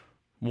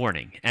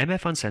Warning,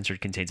 MF Uncensored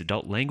contains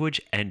adult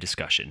language and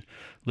discussion.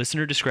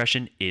 Listener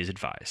discretion is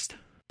advised.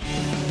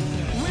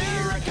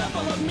 We're a couple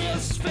of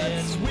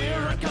misfits.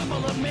 We're a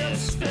couple of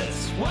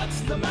misfits.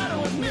 What's the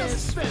matter with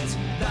misfits?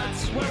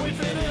 That's where we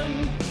fit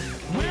in.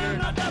 We're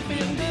not Duffy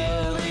and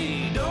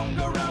Dilly. Don't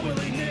go around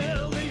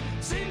willy-nilly.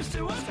 Seems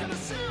to us kind of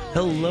silly.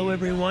 Hello,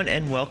 everyone,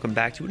 and welcome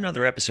back to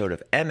another episode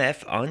of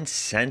MF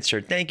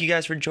Uncensored. Thank you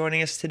guys for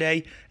joining us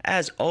today.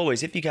 As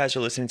always, if you guys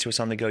are listening to us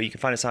on the go, you can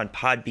find us on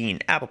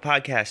Podbean, Apple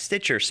Podcasts,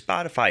 Stitcher,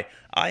 Spotify,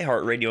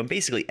 iHeartRadio, and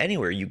basically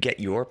anywhere you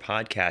get your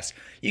podcasts.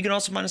 You can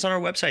also find us on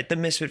our website,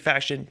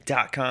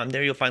 themisfitfaction.com.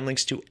 There you'll find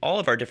links to all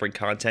of our different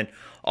content,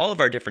 all of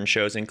our different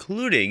shows,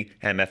 including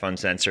MF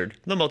Uncensored,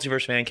 the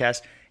Multiverse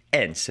Fancast,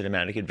 and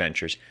Cinematic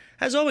Adventures.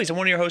 As always, I'm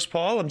one of your hosts,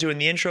 Paul. I'm doing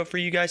the intro for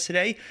you guys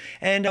today,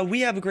 and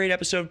we have a great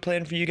episode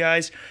planned for you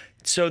guys.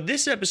 So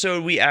this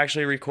episode we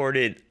actually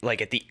recorded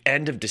like at the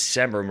end of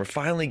December, and we're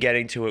finally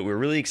getting to it. We're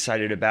really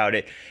excited about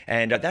it,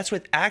 and that's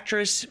with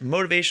actress,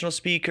 motivational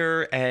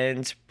speaker,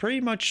 and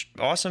pretty much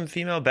awesome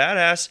female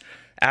badass,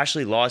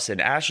 Ashlie Lawson.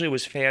 Ashlie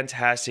was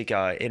fantastic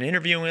in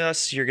interviewing with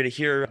us. You're going to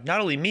hear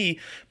not only me,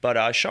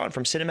 but Sean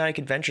from Cinematic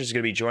Adventures is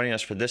going to be joining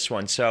us for this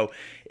one. So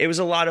it was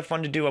a lot of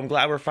fun to do. I'm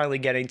glad we're finally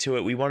getting to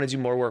it. We want to do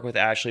more work with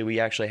Ashlie. We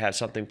actually have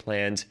something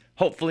planned,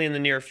 hopefully in the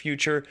near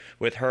future,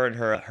 with her and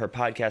her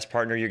podcast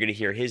partner. You're going to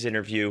hear his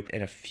interview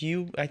in a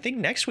few, I think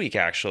next week,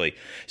 actually.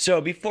 So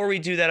before we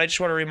do that, I just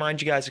want to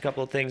remind you guys a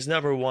couple of things.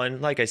 Number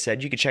one, like I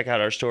said, you can check out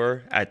our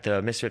store at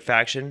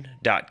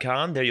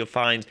themisfitfaction.com. There you'll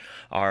find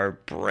our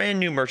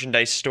brand new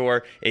merchandise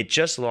store. It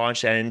just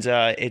launched, and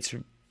it's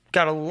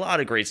got a lot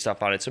of great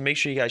stuff on it, so make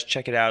sure you guys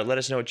check it out. Let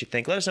us know what you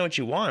think. Let us know what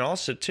you want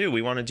also, too.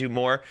 We want to do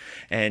more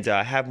and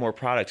have more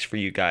products for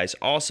you guys.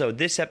 Also,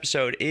 this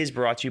episode is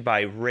brought to you by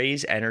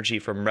Raise Energy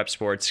from Rep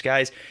Sports.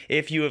 Guys,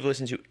 if you have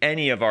listened to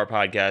any of our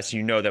podcasts,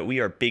 you know that we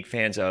are big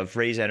fans of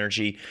Raise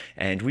Energy,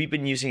 and we've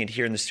been using it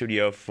here in the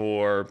studio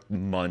for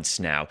months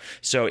now.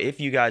 So if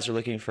you guys are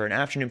looking for an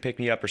afternoon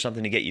pick-me-up or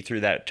something to get you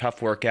through that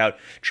tough workout,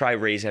 try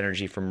Raise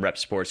Energy from Rep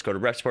Sports. Go to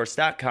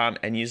repsports.com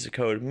and use the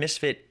code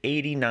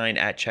MISFIT89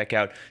 at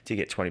checkout to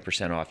get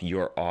 20% off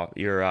your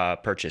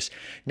purchase.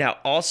 Now,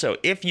 also,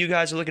 if you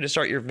guys are looking to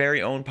start your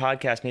very own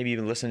podcast, maybe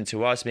even listening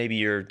to us, maybe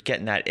you're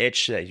getting that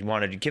itch that you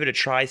want to give it a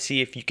try, see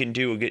if you can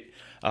do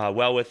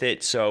well with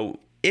it. So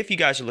if you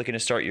guys are looking to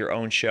start your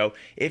own show,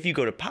 if you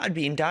go to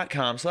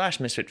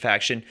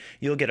podbean.com/misfitfaction,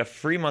 you'll get a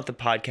free month of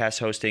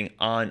podcast hosting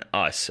on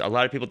us. A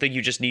lot of people think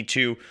you just need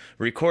to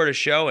record a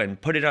show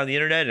and put it on the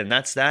internet, and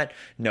that's that.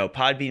 No,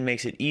 Podbean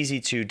makes it easy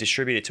to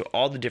distribute it to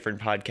all the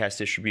different podcast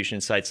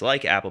distribution sites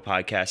like Apple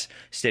Podcasts,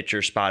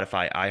 Stitcher,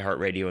 Spotify,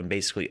 iHeartRadio, and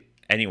basically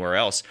anywhere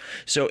else.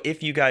 So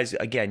if you guys,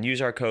 again,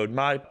 use our code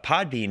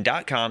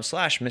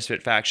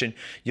podbean.com/misfitfaction,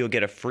 you'll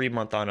get a free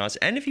month on us.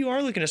 And if you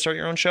are looking to start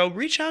your own show,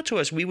 reach out to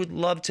us. We would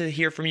love to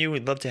hear from you.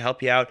 We'd love to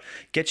help you out,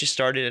 get you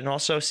started, and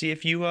also see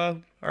if you are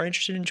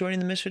interested in joining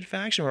the Misfit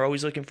Faction. We're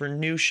always looking for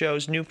new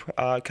shows, new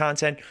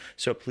content,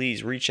 so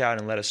please reach out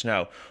and let us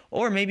know.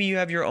 Or maybe you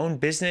have your own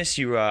business,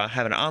 you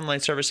have an online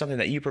service, something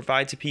that you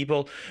provide to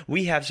people.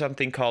 We have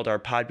something called our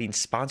Podbean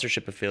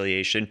sponsorship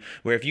affiliation,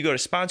 where if you go to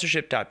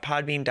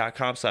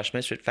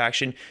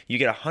sponsorship.podbean.com/misfitfaction, you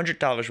get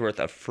 $100 worth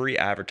of free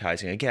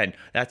advertising. Again,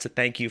 that's a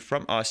thank you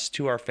from us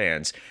to our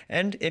fans.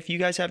 And if you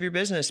guys have your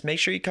business, make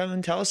sure you come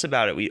and tell us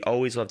about it. We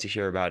always love to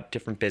hear about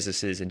different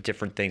businesses and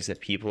different things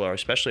that people are,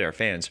 especially our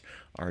fans,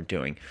 are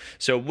doing.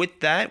 So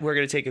with that, we're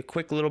going to take a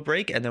quick little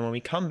break, and then when we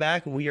come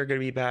back, we are going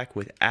to be back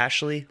with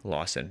Ashlie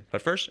Lawson.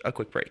 But first, a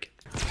quick break.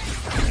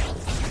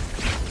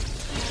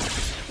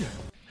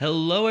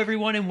 Hello,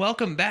 everyone, and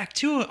welcome back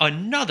to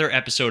another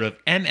episode of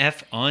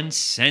MF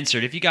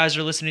Uncensored. If you guys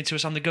are listening to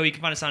us on the go, you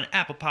can find us on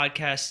Apple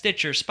Podcasts,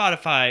 Stitcher,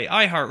 Spotify,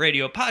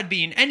 iHeartRadio,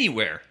 Podbean,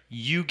 anywhere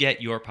you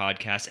get your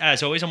podcast.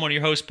 As always, I'm one of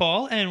your hosts,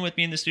 Paul, and with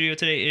me in the studio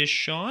today is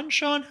Sean.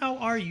 Sean, how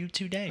are you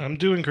today? I'm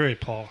doing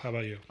great, Paul. How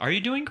about you? Are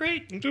you doing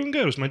great? I'm doing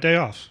good. It was my day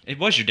off. It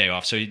was your day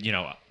off, so,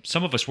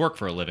 some of us work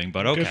for a living,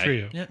 but okay. Good for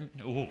you. Yeah.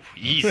 Ooh,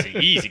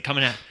 easy.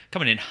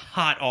 Coming in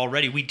hot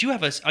already. We do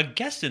have a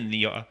guest in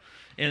the...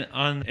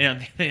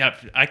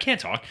 I can't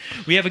talk.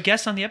 We have a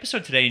guest on the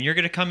episode today, and you're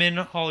going to come in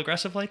all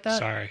aggressive like that?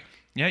 Sorry.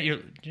 Yeah,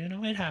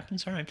 it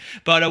happens. All right.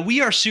 But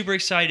we are super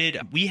excited.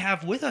 We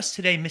have with us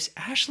today Miss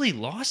Ashlie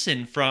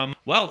Lawson I'm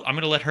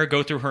going to let her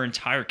go through her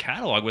entire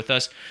catalog with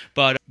us.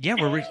 But yeah,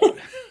 we're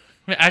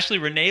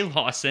Ashlie Renee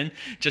Lawson,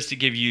 just to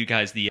give you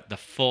guys the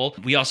full.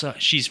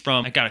 She's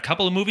got a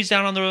couple of movies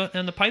down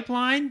on the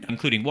pipeline,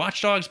 including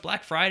Watch Dogs,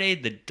 Black Friday,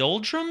 The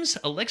Doldrums,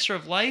 Elixir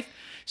of Life.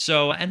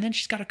 So, and then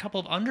she's got a couple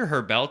of under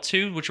her belt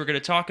too, which we're going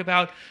to talk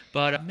about.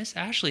 But Miss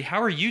Ashlie,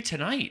 how are you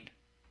tonight?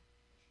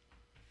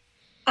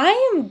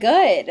 I am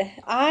good.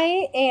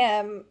 I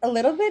am a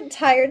little bit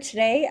tired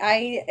today.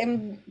 I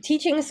am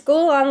teaching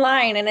school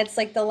online, and it's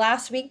like the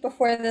last week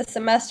before the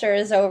semester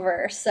is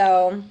over.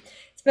 So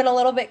it's been a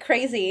little bit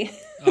crazy.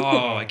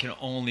 Oh, I can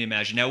only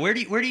imagine. Now, where do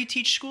you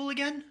teach school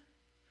again?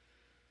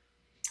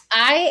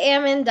 I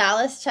am in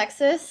Dallas,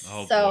 Texas.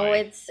 Oh, so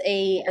boy.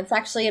 it's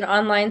actually an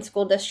online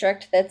school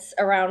district that's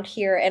around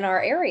here in our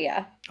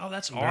area. Oh,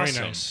 that's Very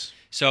awesome. nice.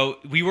 So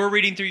we were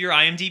reading through your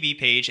IMDb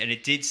page, and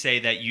it did say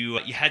that you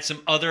had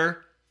some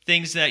other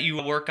things that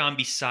you work on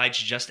besides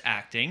just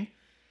acting,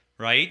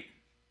 right?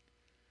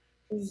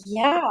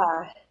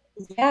 Yeah.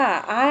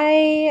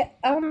 Yeah,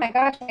 oh my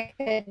gosh, I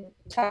could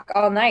talk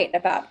all night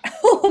about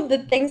all of the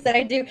things that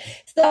I do.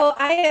 So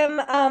I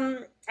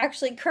am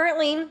actually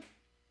currently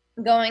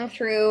going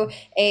through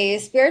a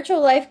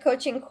spiritual life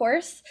coaching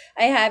course.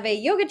 I have a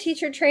yoga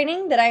teacher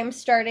training that I'm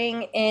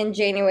starting in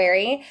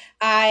January.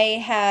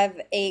 I have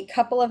a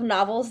couple of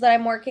novels that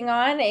I'm working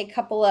on, a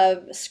couple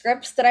of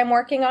scripts that I'm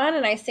working on,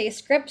 and I say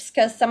scripts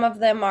because some of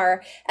them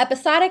are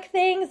episodic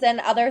things and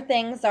other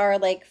things are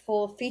like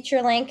full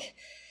feature length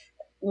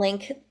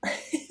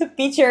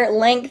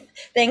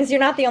things. You're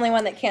not the only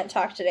one that can't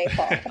talk today,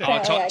 Paul.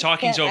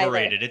 Talking's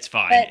overrated. Either. It's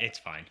fine. But, it's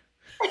fine.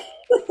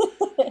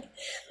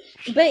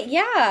 But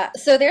yeah,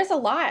 so there's a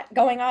lot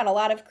going on, a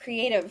lot of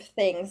creative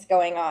things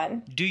going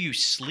on. Do you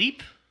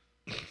sleep?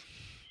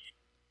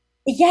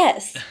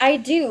 Yes, I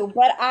do,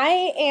 but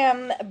I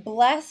am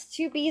blessed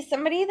to be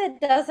somebody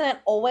that doesn't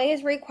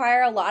always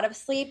require a lot of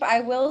sleep. I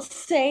will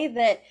say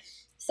that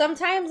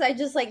sometimes I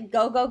just like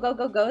go,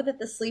 that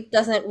the sleep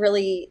doesn't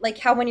really, like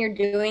how when you're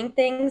doing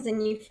things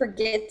and you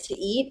forget to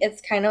eat,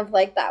 it's kind of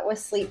like that with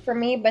sleep for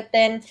me. But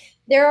then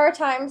there are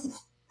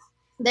times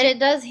that it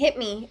does hit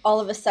me all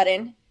of a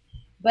sudden.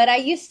 But I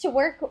used to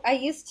work with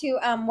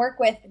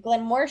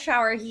Glenn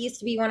Morshower. He used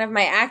to be one of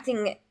my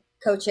acting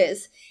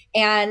coaches.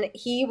 And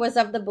he was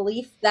of the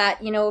belief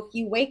that, you know, if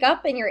you wake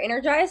up and you're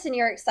energized and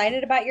you're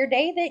excited about your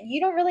day, that you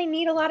don't really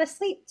need a lot of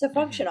sleep to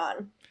function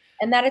on,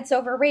 and that it's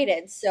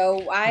overrated.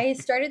 So I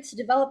started to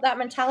develop that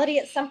mentality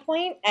at some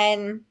point.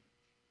 And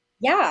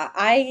yeah,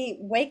 I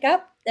wake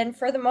up and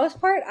for the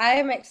most part, I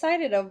am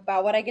excited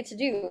about what I get to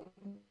do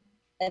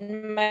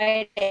in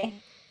my day.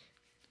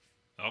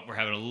 Oh, we're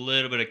having a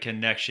little bit of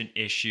connection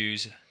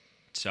issues.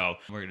 So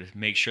we're going to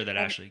make sure that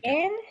Ashlie...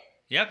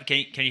 Yep. Can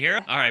you hear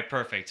it? All right,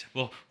 perfect.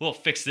 We'll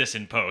fix this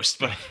in post.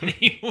 But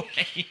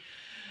anyway,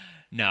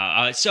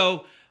 no.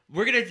 So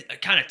we're gonna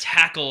kind of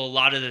tackle a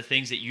lot of the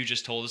things that you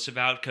just told us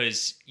about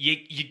because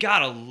you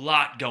got a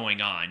lot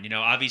going on. You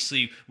know,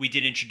 obviously we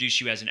did introduce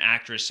you as an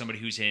actress, somebody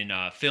who's in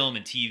film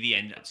and TV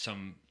and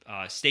some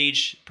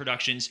stage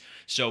productions.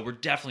 So we're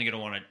definitely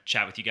gonna want to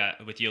chat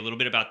with you a little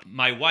bit about.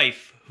 My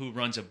wife, who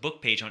runs a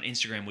book page on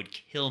Instagram, would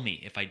kill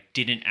me if I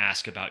didn't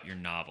ask about your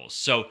novels.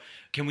 So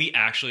can we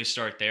actually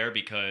start there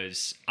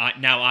because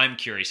now I'm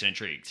curious and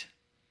intrigued.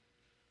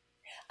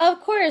 Of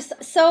course.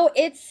 So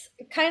it's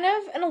kind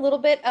of in a little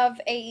bit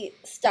of a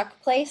stuck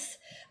place.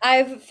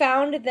 I've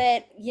found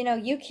that, you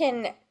know,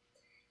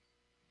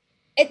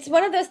 it's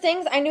one of those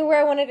things. I knew where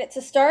I wanted it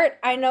to start.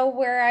 I know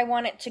where I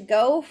want it to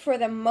go. For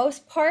the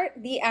most part,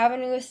 the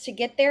avenues to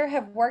get there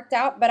have worked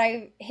out, but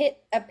I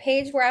hit a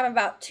page where I'm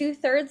about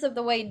 2/3 of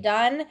the way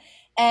done.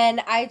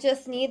 And I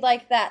just need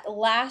like that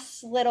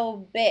last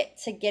little bit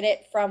to get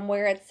it from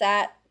where it's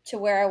at to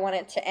where I want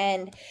it to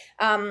end.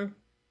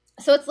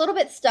 So it's a little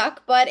bit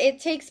stuck, but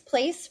it takes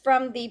place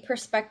from the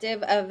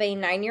perspective of a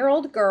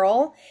 9-year-old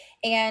girl,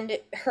 and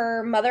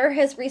her mother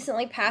has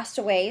recently passed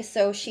away.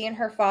 So she and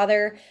her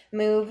father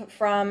move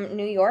from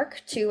New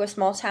York to a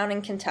small town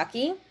in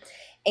Kentucky,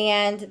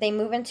 and they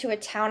move into a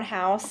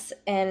townhouse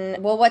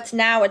and, well, what's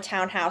now a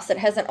townhouse. It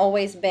hasn't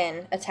always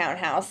been a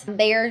townhouse.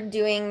 They are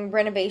doing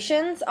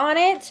renovations on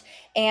it,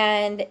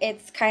 and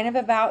it's kind of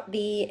about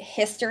the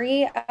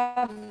history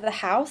of the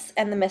house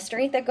and the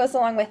mystery that goes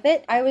along with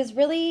it. I was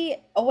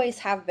always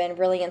have been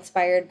really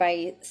inspired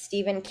by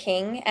Stephen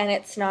King, and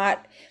it's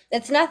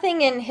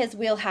nothing in his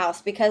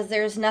wheelhouse because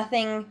there's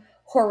nothing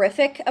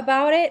horrific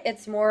about it.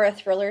 It's more a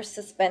thriller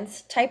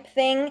suspense type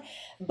thing,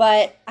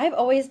 but I've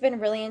always been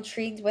really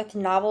intrigued with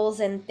novels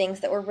and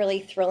things that were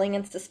really thrilling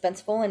and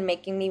suspenseful and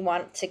making me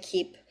want to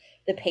keep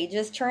the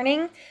pages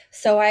turning.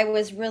 So I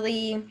was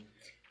really,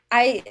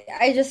 I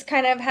just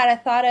kind of had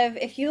a thought of,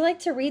 if you like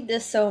to read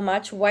this so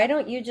much, why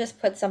don't you just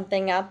put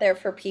something out there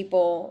for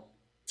people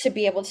to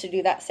be able to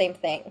do that same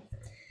thing?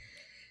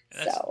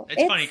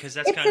 It's funny because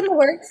that's kind in the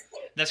works.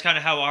 That's kind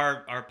of how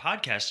our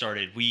podcast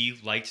started. We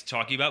liked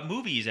talking about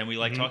movies and we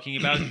liked talking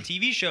about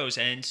TV shows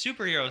and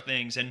superhero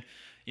things, and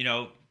you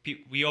know,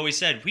 we always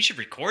said we should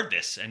record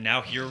this, and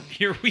now here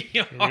we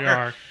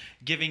are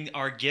giving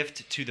our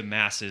gift to the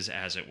masses,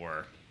 as it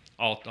were,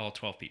 all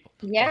 12 people.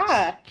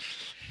 Yeah.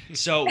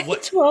 So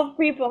what? 12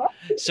 people.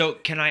 So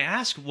can I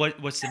ask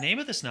what's the name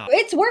of this novel?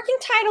 Its working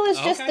title is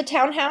just The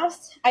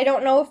Townhouse. I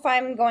don't know if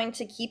I'm going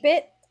to keep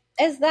it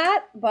as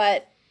that,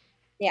 but.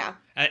 Yeah.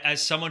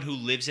 As someone who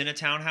lives in a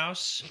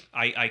townhouse,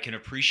 I can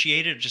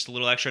appreciate it just a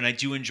little extra, and I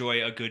do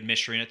enjoy a good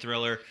mystery and a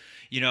thriller.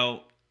 You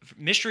know,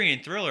 mystery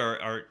and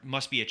thriller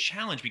must be a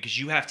challenge because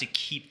you have to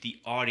keep the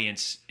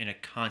audience in a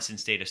constant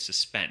state of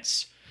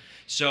suspense.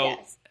 So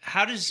yes.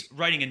 How does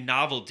writing a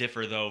novel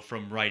differ, though,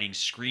 from writing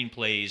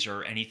screenplays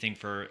or anything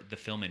for the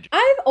film industry?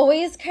 I've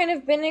always kind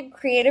of been a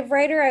creative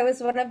writer. I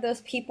was one of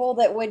those people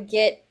that would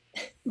get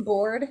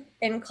bored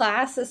in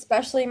class,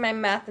 especially my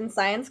math and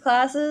science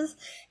classes,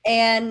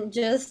 and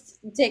just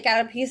take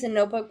out a piece of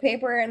notebook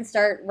paper and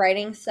start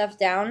writing stuff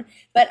down.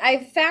 But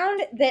I've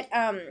found that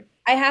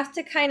I have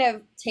to kind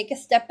of take a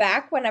step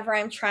back whenever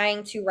I'm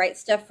trying to write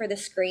stuff for the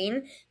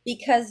screen,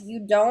 because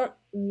you don't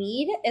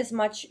need as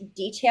much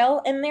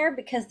detail in there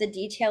because the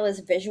detail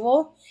is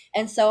visual.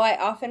 And so I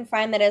often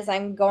find that as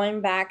I'm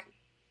going back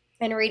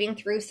and reading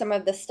through some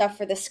of the stuff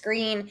for the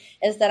screen,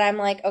 is that I'm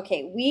like,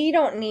 okay, we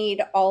don't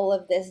need all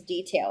of this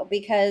detail,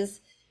 because,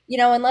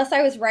 unless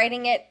I was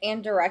writing it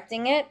and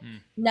directing it,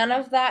 none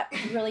of that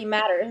really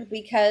matters,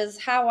 because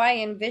how I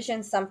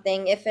envision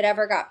something, if it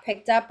ever got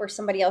picked up or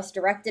somebody else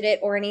directed it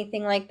or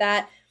anything like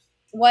that,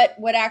 what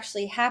would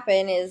actually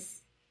happen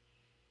is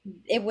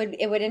it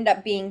would end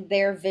up being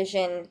their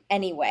vision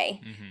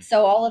anyway.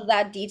 So all of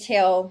that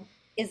detail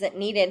isn't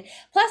needed.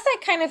 Plus, I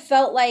kind of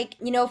felt like,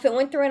 if it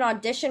went through an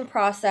audition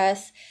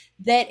process,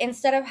 that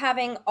instead of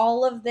having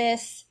all of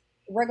this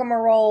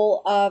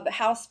rigmarole of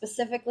how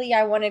specifically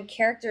I wanted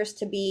characters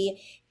to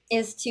be,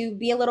 is to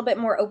be a little bit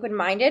more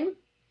open-minded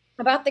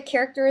about the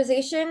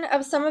characterization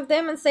of some of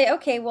them and say,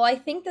 okay, well, I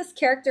think this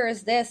character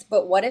is this,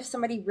 but what if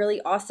somebody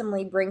really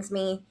awesomely brings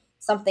me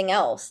something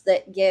else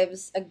that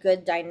gives a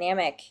good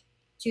dynamic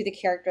to the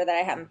character that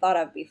I hadn't thought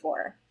of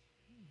before?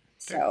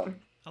 So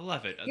I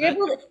love it.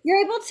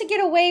 you're able to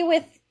get away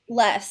with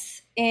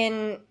less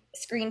in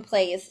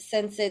screenplays,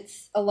 since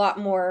it's a lot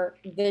more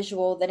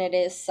visual than it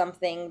is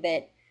something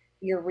that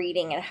you're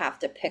reading and have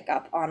to pick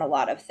up on a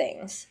lot of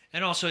things.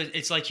 And also,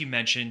 it's like you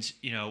mentioned,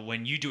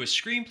 when you do a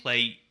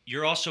screenplay,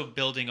 you're also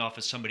building off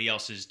of somebody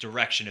else's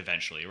direction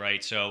eventually,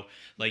 right? So,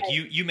 like,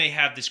 Right. you may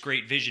have this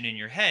great vision in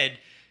your head,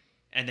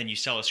 and then you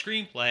sell a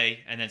screenplay,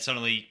 and then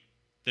suddenly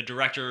the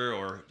director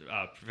or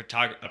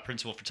a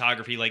principal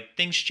photography, like,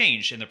 things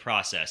change in the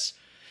process.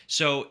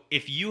 So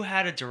if you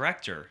had a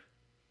director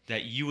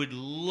that you would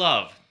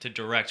love to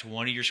direct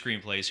one of your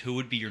screenplays, who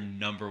would be your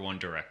number one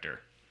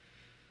director?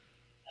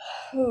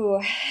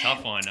 Ooh.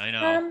 Tough one, I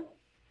know.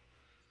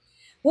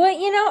 Well,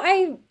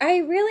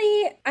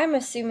 I'm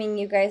assuming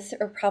you guys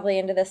are probably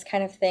into this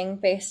kind of thing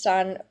based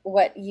on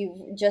what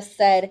you just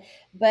said,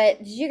 but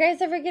did you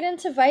guys ever get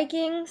into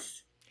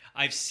Vikings?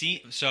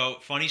 So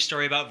funny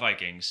story about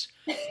Vikings.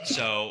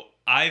 So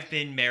I've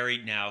been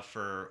married now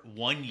for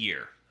 1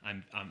 year.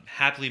 I'm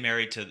happily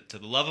married to the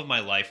love of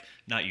my life.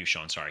 Not you,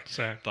 Sean. Sorry.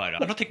 But I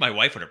don't think my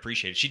wife would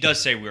appreciate it. She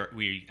does say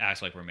we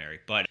act like we're married.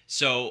 But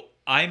so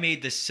I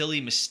made the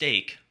silly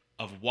mistake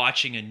of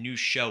watching a new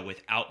show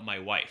without my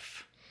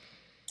wife.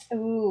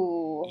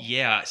 Ooh.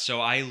 Yeah.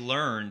 So I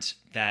learned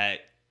that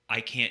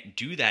I can't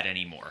do that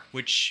anymore.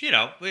 Which,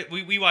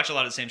 we watch a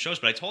lot of the same shows.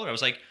 But I told her, I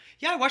was like,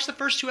 yeah, I watched the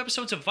first 2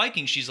 episodes of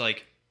Vikings. She's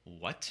like,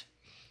 what?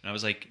 And I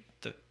was like,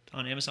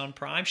 on Amazon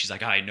Prime? She's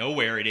like, I know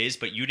where it is,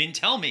 but you didn't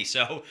tell me.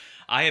 So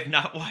I've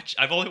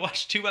only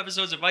watched 2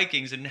 episodes of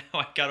Vikings, and now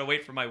I gotta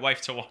wait for my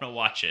wife to want to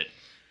watch it.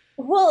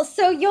 Well,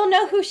 so you'll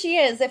know who she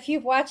is if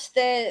you've watched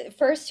the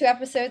first 2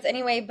 episodes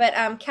anyway, but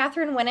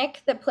Catherine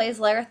Winnick, that plays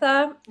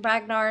Laertha,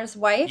 Ragnar's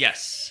wife.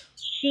 Yes.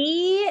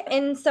 She,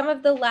 in some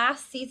of the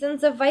last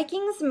seasons of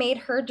Vikings, made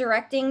her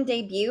directing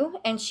debut,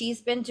 and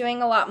she's been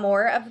doing a lot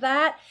more of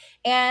that.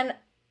 And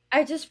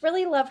I just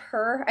really love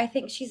her. I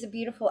think she's a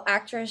beautiful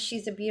actress.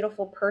 She's a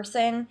beautiful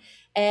person,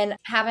 and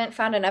haven't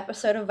found an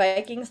episode of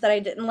Vikings that I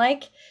didn't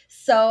like.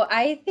 So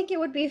I think it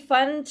would be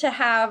fun to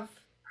have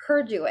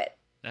her do it.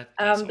 That's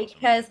awesome.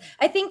 Because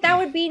I think that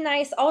would be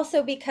nice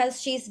also,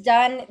 because she's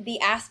done the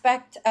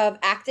aspect of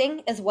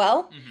acting as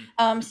well.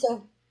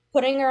 So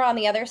putting her on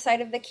the other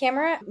side of the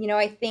camera,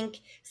 I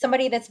think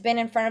somebody that's been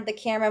in front of the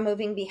camera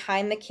moving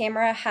behind the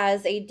camera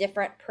has a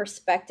different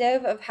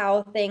perspective of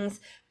how things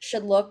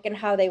should look and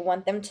how they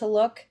want them to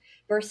look,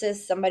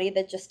 versus somebody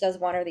that just does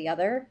one or the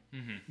other.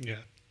 Yeah.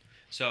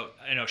 So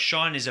I know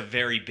Sean is a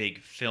very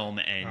big film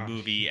and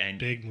movie and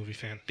big movie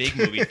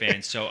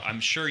fan. So I'm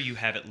sure you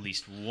have at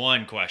least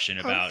one question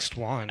about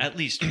At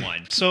least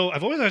one. So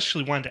I've always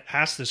actually wanted to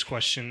ask this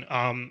question.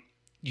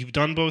 You've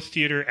done both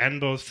theater and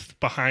both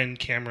behind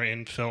camera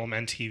in film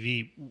and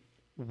TV.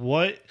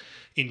 What,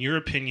 in your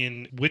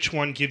opinion, which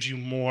one gives you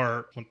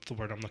more, what's the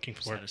word I'm looking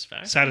for?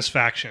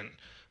 Satisfaction.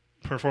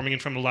 Performing in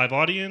front of a live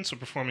audience or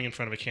performing in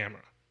front of a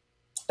camera?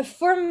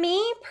 For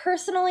me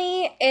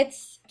personally,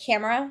 it's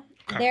camera.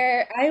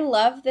 Okay. I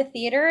love the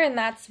theater, and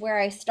that's where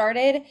I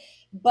started,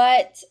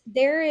 but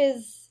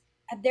there's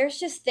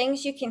just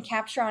things you can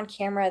capture on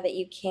camera that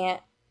you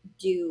can't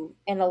do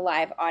in a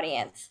live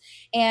audience.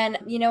 And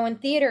in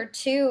theater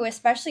too,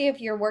 especially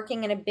if you're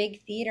working in a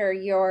big theater,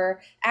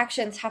 your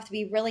actions have to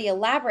be really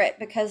elaborate,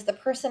 because the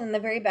person in the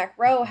very back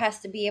row has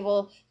to be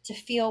able to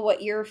feel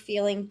what you're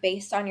feeling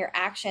based on your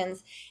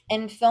actions.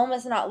 And film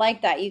is not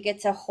like that. You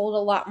get to hold a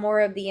lot more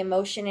of the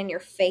emotion in your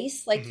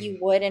face, like you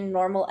would in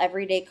normal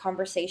everyday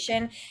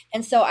conversation.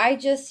 And so I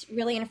just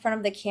really, in front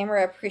of the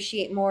camera,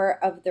 appreciate more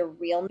of the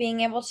real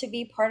being able to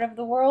be part of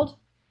the world.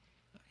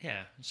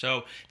 Yeah.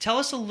 So tell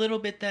us a little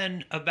bit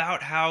then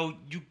about how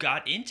you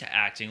got into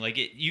acting. Like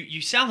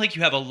you sound like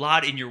you have a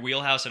lot in your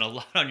wheelhouse and a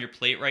lot on your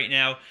plate right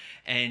now.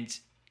 And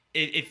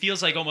it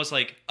feels like almost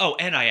like, oh,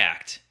 and I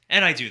act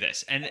and I do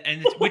this,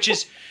 and which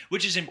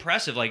is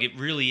impressive. Like it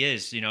really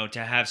is,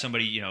 to have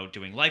somebody,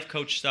 doing life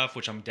coach stuff,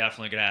 which I'm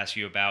definitely going to ask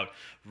you about,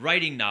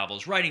 writing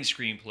novels, writing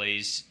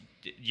screenplays,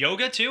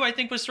 yoga too, I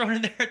think was thrown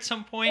in there at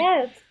some point.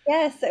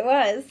 Yes, it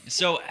was.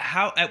 So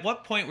at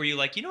what point were you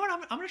like, you know what,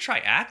 I'm going to try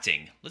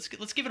acting. Let's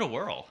give it a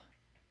whirl.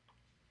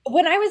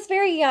 When I was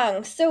very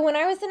young, so when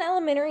I was in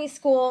elementary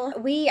school,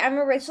 I'm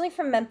originally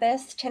from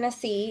Memphis,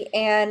 Tennessee,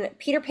 and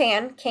Peter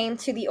Pan came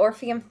to the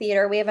Orpheum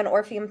Theater. We have an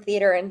Orpheum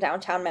Theater in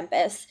downtown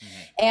Memphis.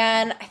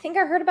 And I think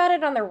I heard about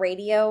it on the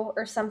radio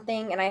or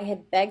something, and I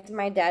had begged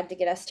my dad to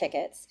get us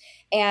tickets.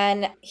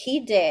 And he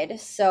did.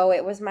 So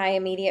it was my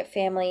immediate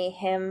family,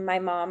 him, my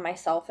mom,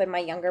 myself, and my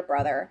younger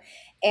brother.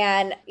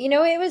 And,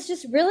 it was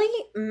just really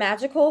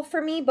magical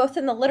for me, both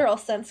in the literal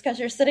sense, because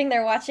you're sitting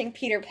there watching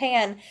Peter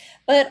Pan,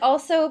 but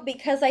also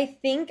because I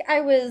think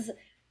I was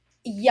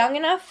young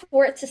enough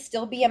for it to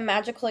still be a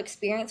magical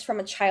experience from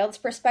a child's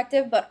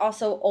perspective, but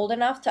also old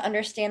enough to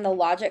understand the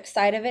logic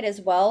side of it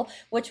as well,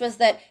 which was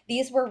that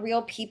these were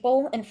real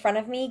people in front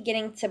of me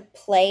getting to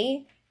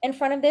play in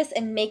front of this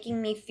and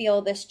making me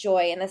feel this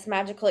joy and this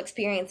magical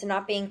experience and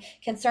not being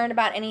concerned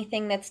about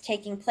anything that's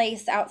taking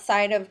place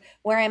outside of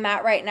where I'm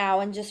at right now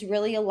and just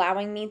really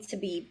allowing me to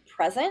be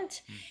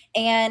present.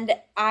 And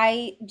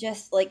I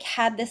just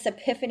had this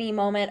epiphany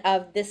moment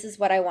of, this is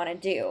what I want to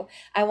do.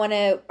 I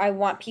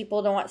want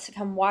people to want to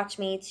come watch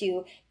me,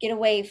 to get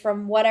away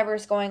from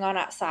whatever's going on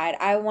outside.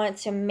 I want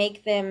to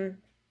make them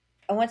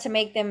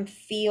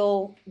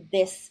feel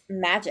this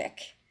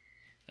magic.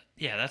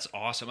 Yeah, that's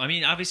awesome. I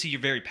mean, obviously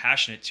you're very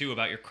passionate too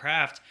about your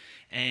craft,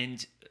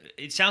 and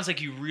it sounds like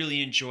you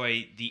really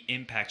enjoy the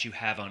impact you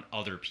have on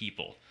other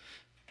people.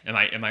 Am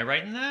I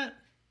right in that?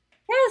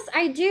 Yes,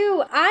 I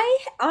do. I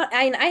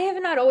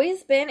have not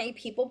always been a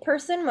people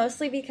person,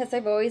 mostly because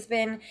I've always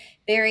been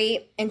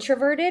very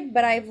introverted,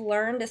 but I've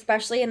learned,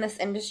 especially in this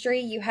industry,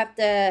 you have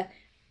to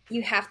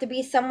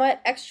be somewhat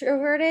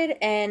extroverted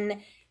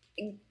and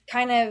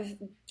kind of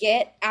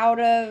get out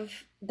of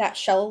that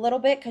shell a little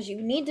bit, because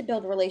you need to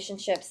build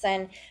relationships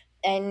and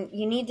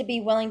you need to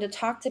be willing to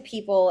talk to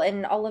people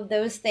and all of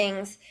those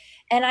things.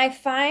 And I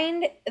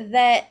find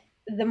that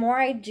the more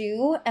I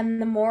do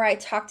and the more I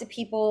talk to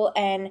people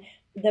and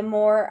the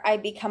more I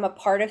become a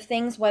part of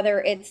things, whether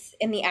it's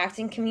in the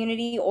acting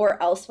community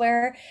or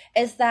elsewhere,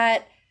 is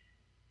that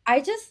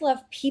I just love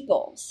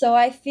people. So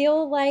I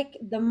feel like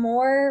the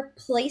more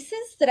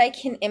places that I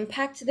can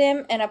impact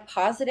them in a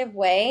positive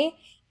way,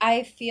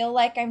 I feel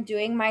like I'm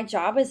doing my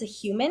job as a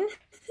human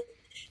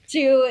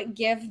to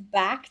give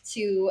back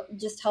to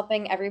just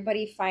helping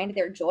everybody find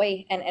their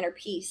joy and inner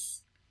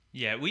peace.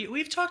 Yeah,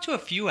 we've talked to a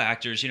few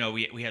actors.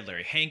 We had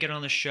Larry Hankin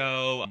on the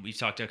show. We've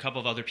talked to a couple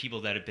of other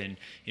people that have been,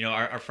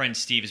 our friend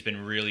Steve has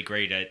been really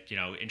great at,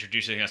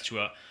 introducing us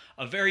to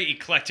a very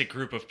eclectic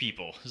group of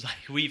people. It's like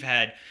we've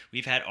had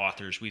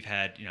authors, we've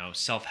had,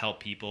 self-help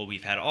people,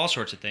 we've had all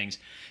sorts of things.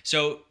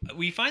 So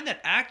we find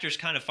that actors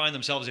kind of find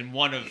themselves in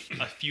one of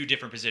a few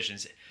different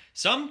positions.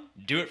 Some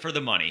do it for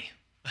the money.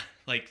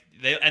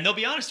 They'll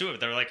be honest to it.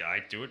 They're like, I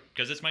do it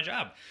because it's my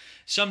job.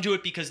 Some do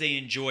it because they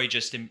enjoy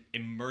just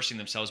immersing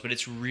themselves. But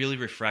it's really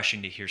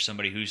refreshing to hear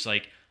somebody who's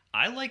like,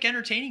 I like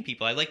entertaining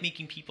people. I like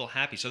making people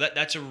happy. So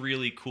that's a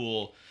really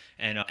cool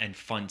and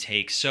fun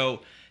take.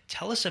 So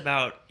tell us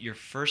about your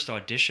first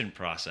audition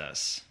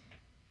process.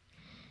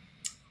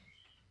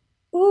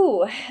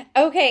 Ooh,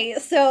 okay.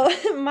 So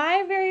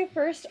my very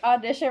first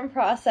audition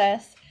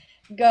process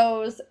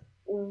goes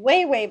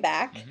way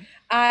back.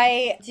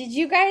 Did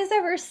you guys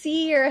ever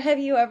see, or have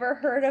you ever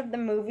heard of the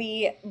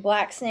movie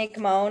Black Snake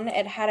Moan?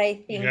 It had, I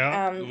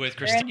think, with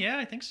Christine. Yeah,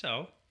 I think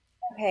so.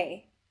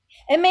 Okay.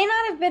 It may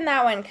not have been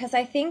that one, because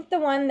I think the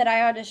one that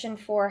I auditioned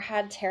for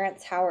had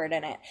Terrence Howard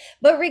in it.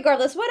 But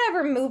regardless,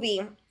 whatever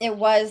movie it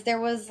was, there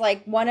was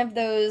one one of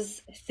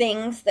those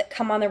things that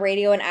come on the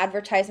radio, an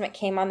advertisement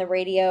came on the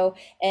radio,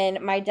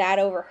 and my dad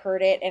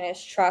overheard it in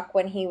his truck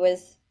when he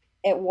was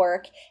at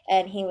work,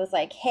 and he was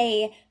like,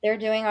 hey, they're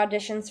doing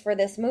auditions for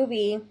this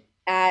movie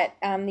at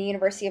the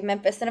University of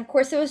Memphis. And of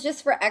course it was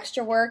just for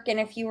extra work, and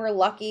if you were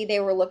lucky, they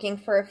were looking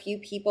for a few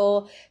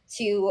people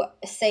to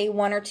say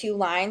one or two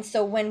lines.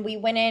 So when we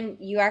went in,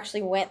 you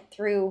actually went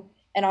through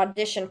an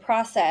audition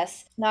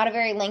process, not a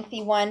very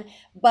lengthy one,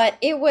 but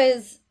it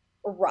was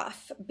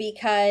rough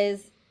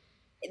because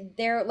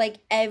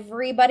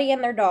everybody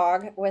and their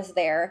dog was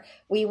there.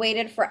 We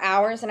waited for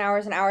hours and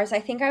hours and hours. I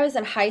think I was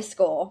in high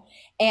school,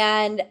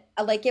 and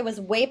it was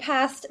way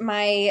past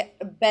my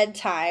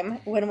bedtime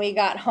when we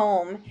got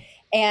home.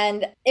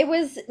 And it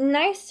was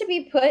nice to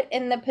be put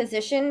in the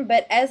position,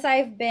 but as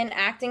I've been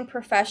acting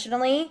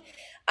professionally,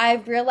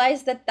 I've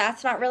realized that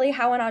that's not really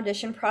how an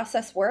audition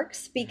process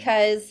works,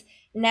 because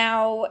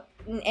now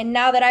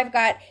that I've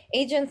got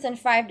agents in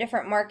 5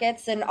 different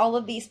markets and all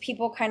of these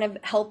people kind of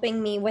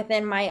helping me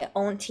within my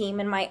own team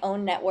and my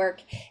own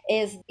network,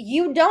 is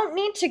you don't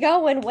need to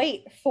go and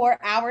wait for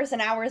hours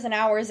and hours and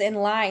hours in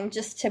line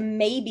just to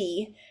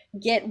maybe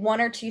get one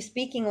or two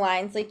speaking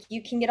lines. Like,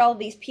 you can get all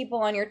these people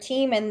on your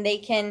team and they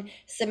can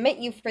submit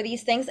you for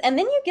these things, and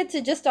then you get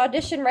to just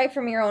audition right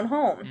from your own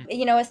home.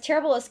 You know, as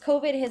terrible as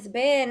COVID has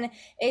been,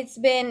 it's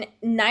been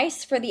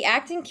nice for the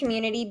acting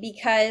community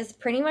because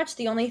pretty much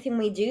the only thing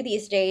we do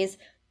these days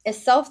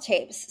is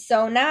self-tapes.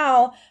 So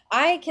now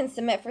I can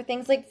submit for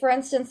things like, for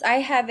instance, I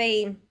have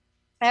an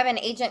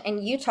agent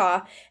in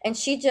Utah, and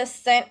she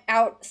just sent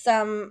out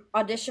some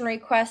audition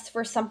requests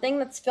for something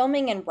that's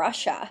filming in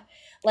Russia.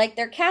 Like,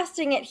 they're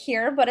casting it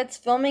here, but it's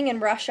filming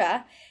in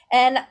Russia.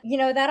 And, you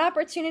know, that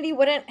opportunity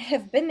wouldn't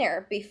have been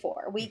there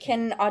before. We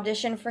can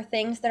audition for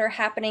things that are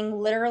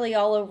happening literally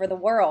all over the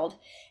world.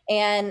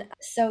 And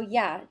so,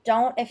 yeah,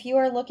 if you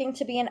are looking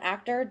to be an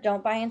actor,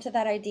 don't buy into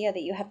that idea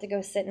that you have to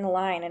go sit in a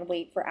line and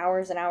wait for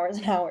hours and hours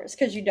and hours,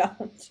 because you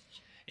don't.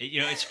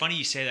 You know, it's funny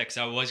you say that, because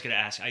I was going to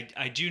ask.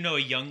 I do know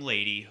a young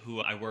lady who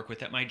I work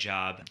with at my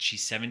job.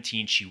 She's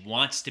 17. She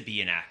wants to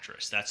be an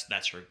actress.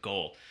 That's her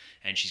goal.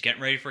 And she's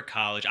getting ready for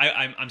college.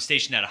 I'm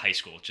stationed at a high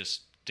school,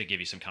 just to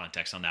give you some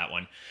context on that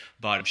one.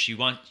 But she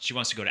wants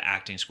to go to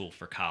acting school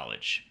for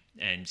college.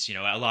 And, you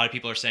know, a lot of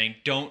people are saying,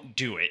 don't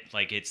do it.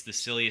 Like, it's the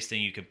silliest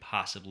thing you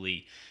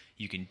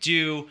can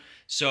do.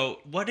 So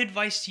what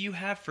advice do you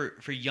have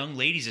for young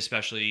ladies,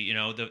 especially? You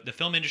know, the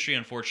film industry,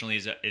 unfortunately,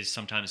 is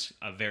sometimes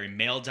a very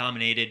male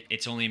dominated.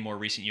 It's only in more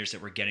recent years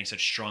that we're getting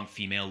such strong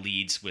female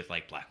leads with,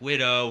 like, Black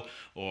Widow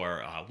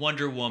or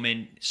Wonder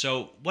Woman.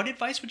 So what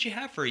advice would you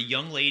have for a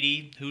young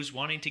lady who's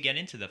wanting to get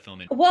into the film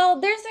industry? Well,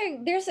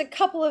 there's a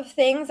couple of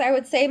things I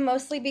would say,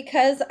 mostly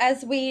because,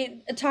 as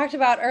we talked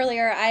about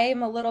earlier, I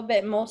am a little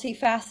bit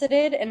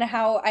multifaceted in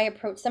how I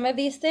approach some of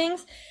these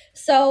things.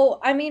 So,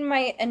 I mean,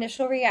 my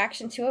initial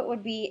reaction to it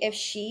would be,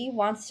 if she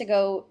wants to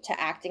go to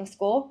acting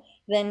school,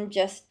 then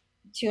just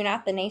tune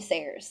out the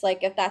naysayers.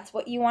 Like, if that's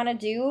what you want to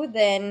do,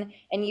 then,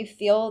 and you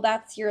feel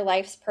that's your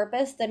life's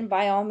purpose, then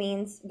by all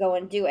means go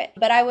and do it.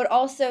 But I would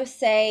also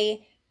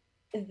say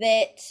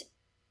that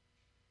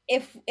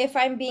if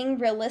I'm being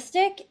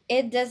realistic,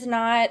 it does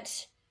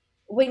not,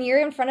 when you're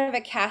in front of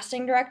a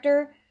casting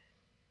director,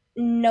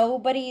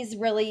 nobody's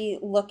really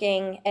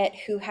looking at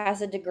who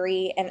has a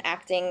degree in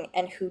acting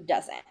and who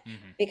doesn't.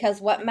 Because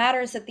what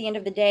matters at the end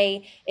of the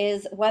day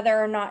is whether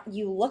or not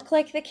you look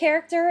like the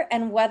character,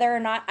 and whether or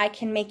not I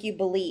can make you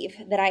believe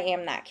that I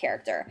am that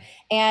character.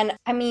 And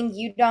I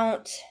mean,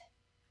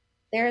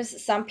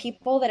 there's some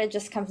people that it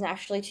just comes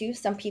naturally to.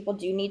 Some people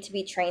do need to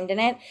be trained in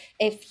it.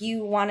 If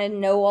you want to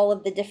know all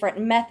of the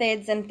different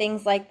methods and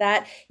things like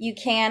that, you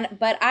can.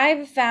 But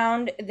I've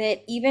found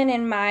that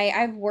even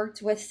I've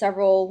worked with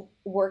several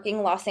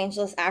working Los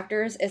Angeles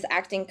actors as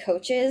acting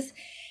coaches.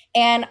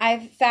 And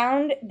I've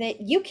found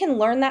that you can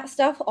learn that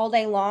stuff all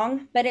day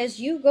long. But as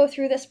you go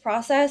through this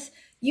process,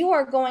 you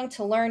are going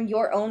to learn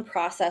your own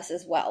process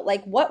as well.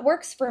 Like, what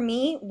works for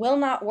me will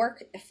not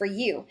work for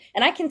you.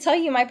 And I can tell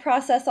you my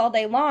process all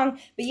day long,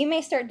 but you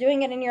may start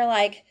doing it and you're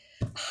like,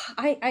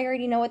 I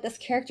already know what this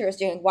character is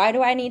doing. Why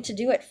do I need to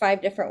do it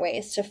 5 different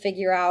ways to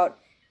figure out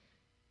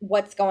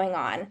what's going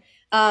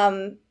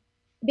on?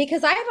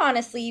 Because I've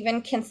honestly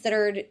even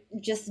considered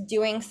just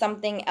doing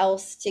something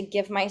else to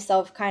give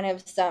myself kind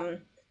of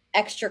some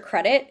extra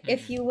credit,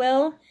 if you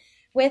will,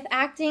 with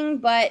acting.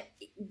 But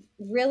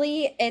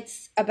really,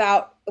 it's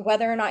about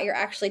whether or not you're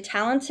actually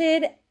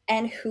talented,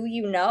 and who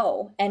you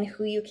know and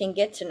who you can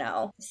get to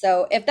know.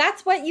 So if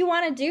that's what you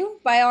want to do,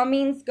 by all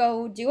means,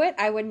 go do it.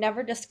 I would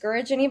never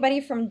discourage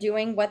anybody from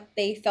doing what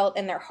they felt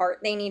in their heart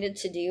they needed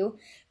to do.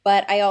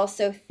 But I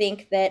also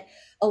think that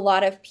a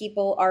lot of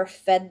people are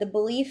fed the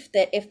belief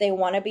that if they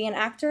want to be an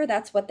actor,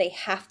 that's what they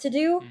have to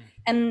do.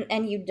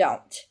 And you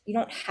don't. You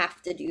don't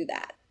have to do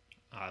that.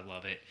 I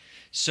love it.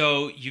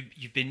 So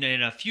you've been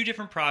in a few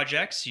different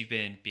projects. You've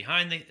been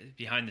behind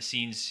the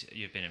scenes.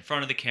 You've been in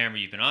front of the camera.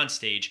 You've been on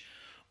stage.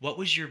 What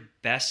was your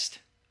best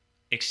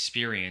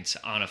experience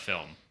on a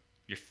film?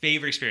 Your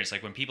favorite experience?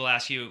 Like, when people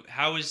ask you,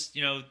 how's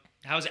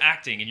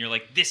acting? And you're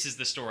like, this is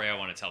the story I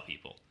want to tell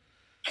people.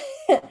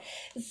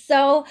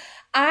 So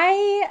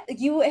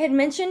you had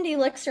mentioned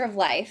Elixir of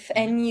Life,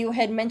 and you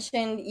had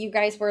mentioned you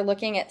guys were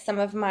looking at some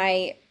of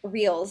my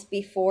reels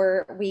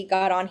before we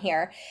got on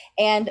here.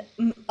 And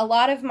a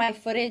lot of my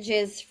footage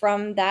is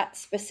from that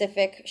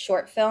specific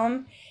short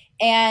film.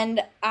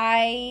 And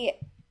I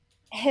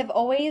have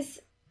always,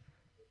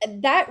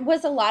 that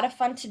was a lot of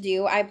fun to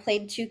do. I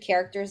played 2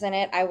 characters in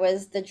it. I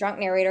was the drunk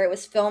narrator. It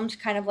was filmed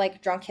kind of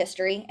like Drunk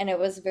History, and it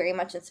was very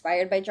much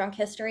inspired by Drunk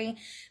History.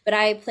 But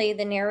I played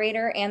the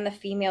narrator and the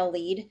female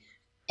lead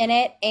in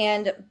it.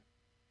 And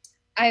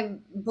I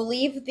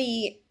believe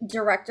the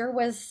director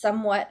was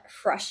somewhat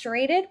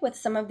frustrated with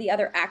some of the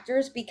other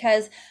actors,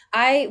 because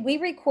we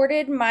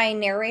recorded my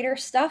narrator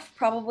stuff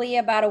probably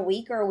about a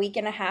week or a week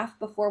and a half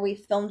before we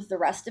filmed the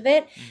rest of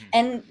it.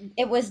 And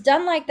it was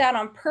done like that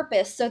on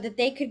purpose so that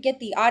they could get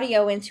the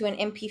audio into an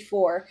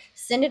MP4,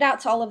 send it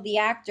out to all of the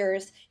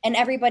actors, and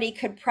everybody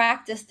could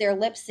practice their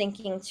lip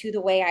syncing to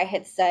the way I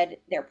had said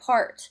their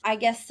part. I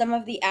guess some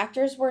of the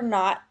actors were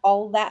not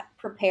all that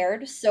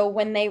prepared. So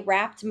when they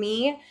wrapped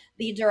me,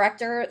 the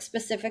director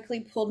specifically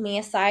pulled me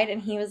aside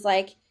and he was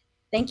like,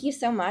 thank you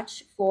so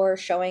much for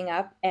showing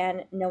up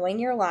and knowing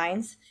your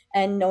lines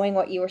and knowing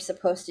what you were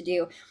supposed to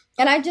do.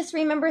 And I just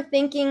remember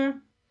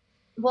thinking,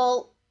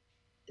 well,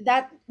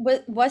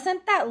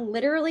 wasn't that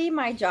literally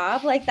my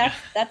job? Like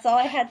that's all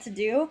I had to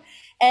do.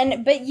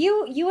 And but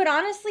you would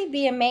honestly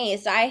be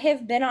amazed. I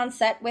have been on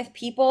set with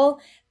people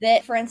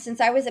that, for instance,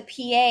 I was a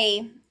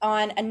PA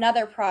on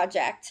another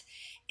project,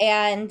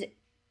 and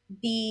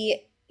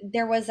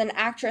there was an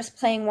actress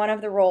playing one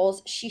of the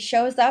roles. She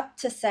shows up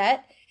to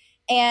set,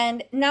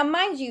 and now,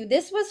 mind you,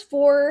 this was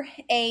for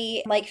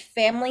a like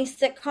family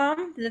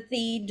sitcom that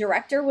the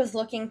director was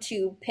looking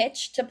to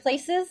pitch to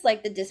places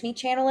like the Disney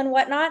Channel and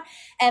whatnot.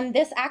 And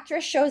this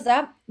actress shows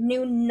up,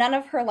 knew none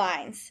of her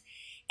lines.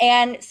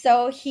 And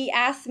so he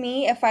asked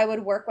me if I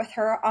would work with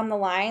her on the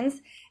lines.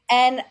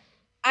 And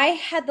I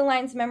had the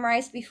lines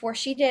memorized before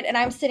she did. And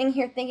I'm sitting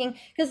here thinking,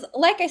 because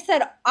like I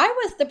said, I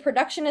was the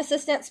production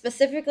assistant.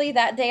 Specifically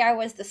that day, I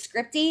was the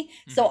scripty.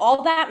 So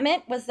all that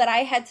meant was that I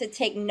had to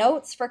take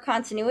notes for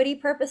continuity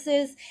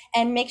purposes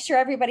and make sure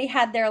everybody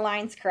had their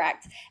lines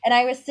correct. And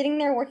I was sitting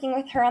there working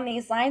with her on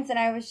these lines, and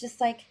I was just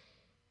like,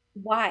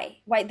 why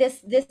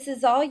this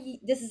is all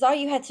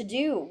you had to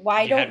do?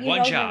 Why don't you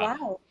know your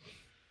lines?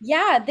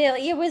 Yeah,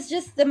 it was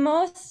just the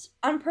most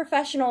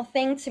unprofessional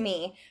thing to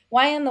me.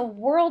 Why in the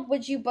world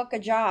would you book a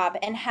job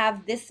and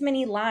have this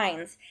many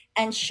lines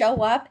and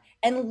show up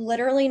and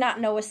literally not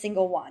know a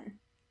single one?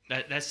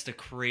 That's the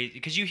crazy,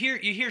 because you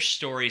hear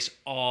stories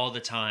all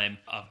the time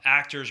of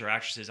actors or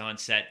actresses on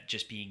set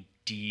just being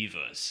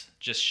divas,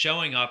 just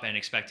showing up and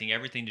expecting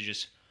everything to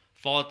just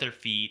fall at their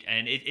feet.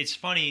 And it's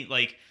funny,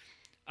 like,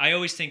 I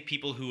always think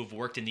people who have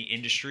worked in the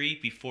industry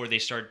before they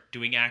start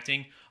doing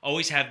acting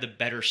always have the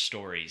better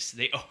stories.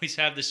 They always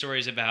have the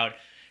stories about,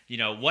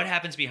 what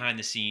happens behind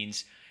the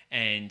scenes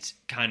and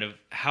kind of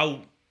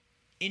how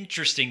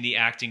interesting the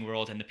acting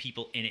world and the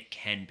people in it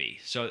can be.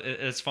 So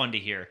it's fun to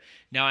hear.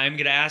 Now, I'm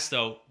going to ask,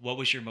 though, what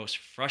was your most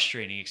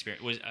frustrating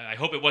experience? I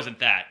hope it wasn't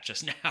that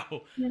just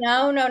now.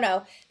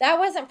 No. That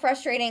wasn't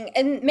frustrating.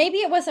 And maybe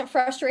it wasn't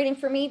frustrating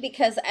for me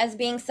because as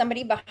being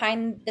somebody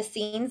behind the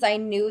scenes, I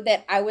knew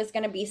that I was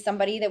going to be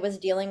somebody that was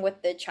dealing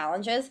with the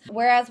challenges.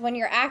 Whereas when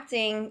you're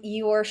acting,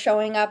 you're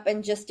showing up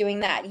and just doing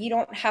that. You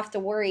don't have to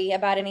worry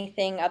about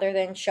anything other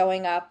than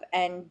showing up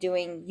and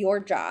doing your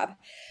job.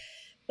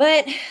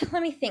 But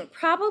let me think.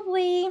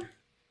 Probably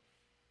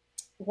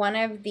one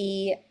of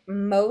the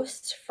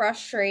most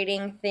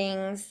frustrating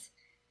things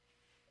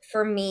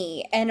for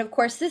me, and of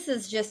course this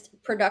is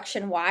just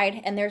production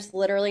wide and there's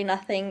literally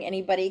nothing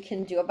anybody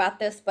can do about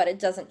this, but it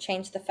doesn't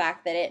change the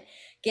fact that it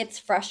gets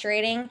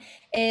frustrating,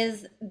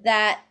 is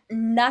that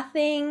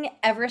nothing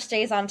ever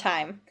stays on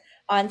time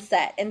on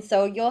set. And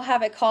so you'll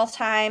have a call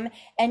time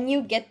and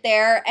you get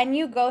there and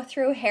you go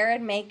through hair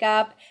and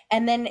makeup,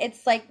 and then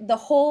it's like the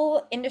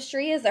whole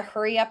industry is a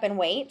hurry up and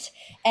wait.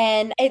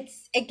 And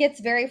it gets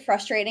very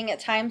frustrating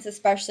at times,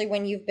 especially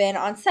when you've been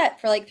on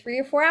set for like 3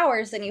 or 4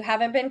 hours and you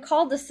haven't been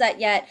called to set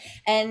yet,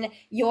 and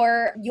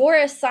your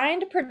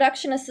assigned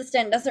production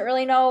assistant doesn't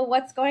really know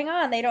what's going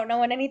on. They don't know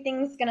when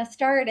anything's going to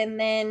start, and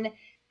then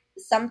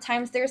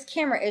sometimes there's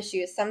camera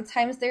issues,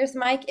 sometimes there's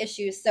mic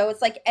issues. So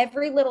it's like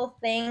every little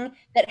thing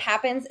that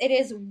happens, it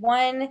is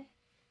one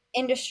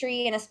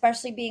industry, and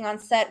especially being on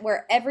set,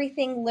 where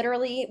everything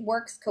literally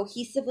works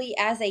cohesively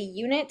as a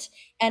unit.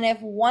 And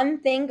if one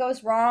thing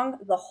goes wrong,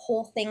 the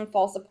whole thing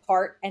falls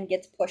apart and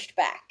gets pushed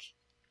back.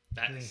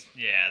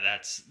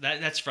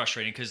 That's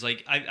frustrating, because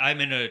like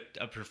I'm in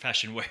a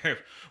profession where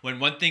when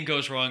one thing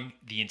goes wrong,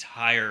 the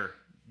entire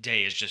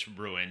day is just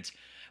ruined.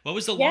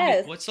 What's the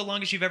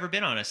longest you've ever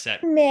been on a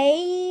set?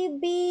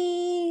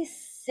 Maybe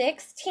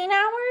 16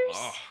 hours.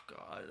 Oh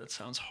God, that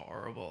sounds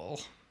horrible.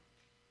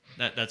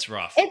 That's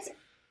rough. It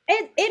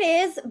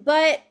is,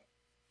 but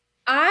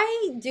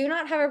I do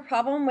not have a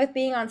problem with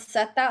being on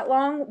set that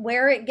long.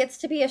 Where it gets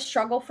to be a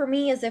struggle for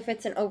me is if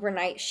it's an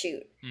overnight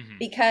shoot,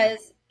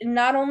 because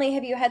not only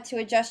have you had to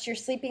adjust your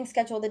sleeping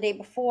schedule the day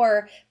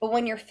before, but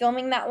when you're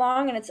filming that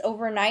long and it's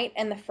overnight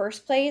in the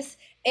first place,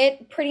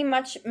 it pretty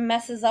much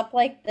messes up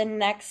like the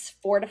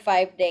next 4 to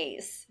 5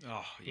 days.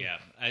 Oh yeah.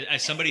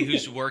 As somebody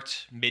who's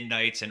worked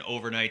midnights and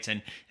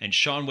overnights, and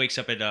Sean wakes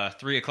up at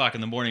 3 o'clock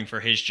in the morning for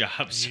his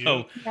job.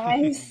 So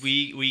nice.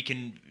 we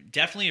can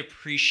definitely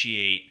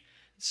appreciate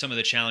some of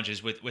the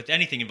challenges with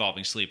anything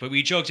involving sleep. But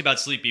we joked about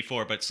sleep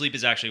before, but sleep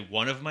is actually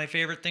one of my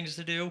favorite things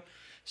to do.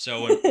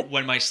 So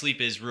when my sleep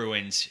is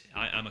ruined,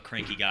 I'm a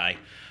cranky guy.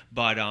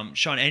 But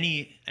Sean,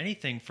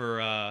 anything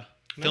for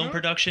film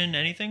production?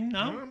 Anything?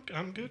 No,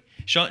 I'm good.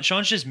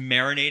 Sean's just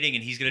marinating,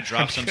 and he's gonna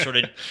drop some sort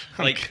of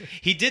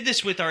he did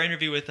this with our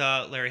interview with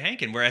Larry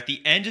Hankin, where at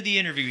the end of the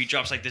interview he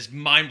drops like this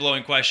mind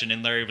blowing question,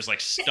 and Larry was like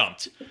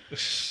stumped.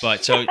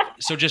 But so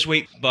just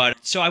wait. But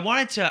so I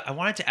wanted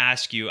to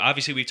ask you.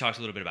 Obviously, we've talked a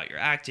little bit about your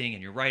acting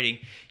and your writing.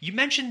 You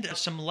mentioned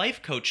some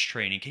life coach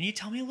training. Can you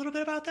tell me a little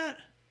bit about that?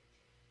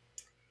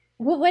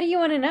 Well, what do you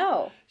want to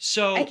know?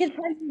 So I can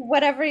tell you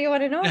whatever you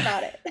want to know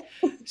about it.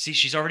 See,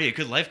 she's already a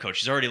good life coach.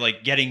 She's already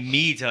like getting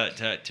me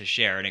to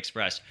share and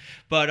express.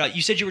 But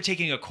you said you were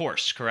taking a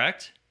course,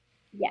 correct?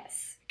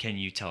 Yes. Can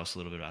you tell us a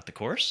little bit about the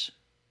course?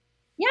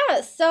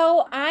 Yeah,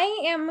 so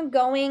I am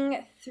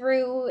going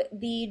through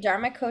the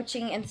Dharma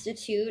Coaching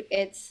Institute.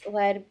 It's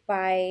led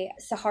by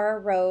Sahara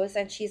Rose,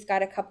 and she's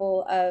got a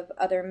couple of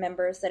other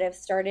members that have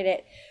started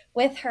it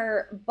with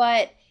her.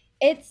 But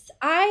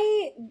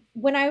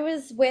when I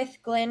was with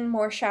Glenn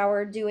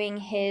Morshower doing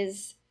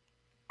his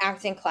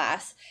acting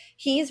class,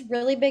 he's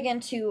really big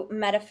into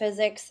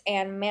metaphysics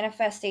and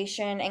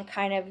manifestation and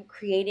kind of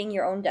creating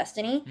your own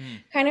destiny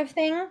Mm. kind of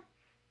thing.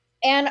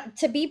 And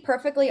to be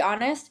perfectly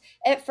honest,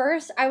 at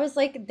first I was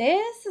like,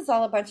 this is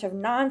all a bunch of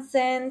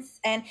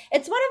nonsense. And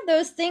it's one of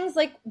those things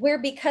like where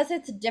because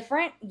it's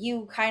different,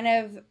 you kind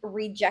of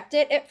reject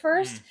it at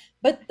first.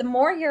 But the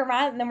more you're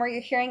around, the more you're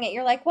hearing it,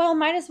 you're like, well,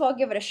 might as well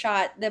give it a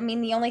shot. I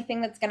mean, the only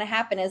thing that's going to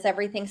happen is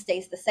everything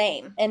stays the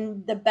same.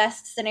 And the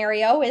best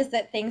scenario is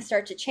that things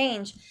start to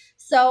change.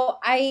 So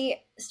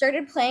I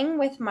started playing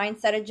with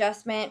mindset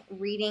adjustment,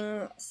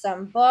 reading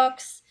some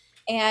books,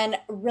 and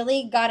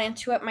really got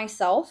into it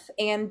myself.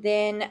 And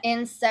then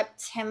in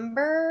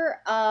September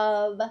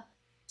of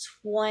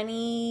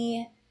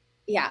 20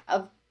 yeah,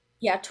 of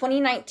yeah,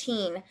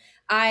 2019,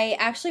 I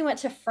actually went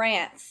to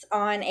France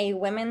on a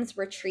women's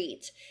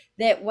retreat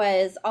that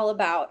was all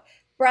about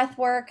breath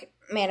work,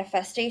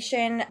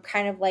 manifestation,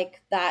 kind of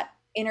like that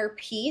inner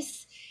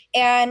peace.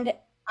 And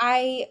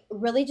I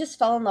really just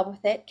fell in love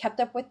with it, kept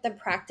up with the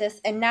practice,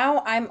 and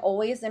now I'm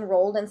always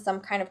enrolled in some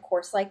kind of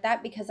course like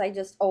that because I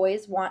just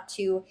always want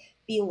to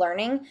be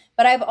learning.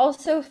 But I've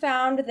also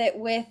found that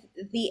with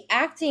the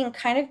acting,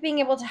 kind of being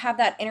able to have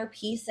that inner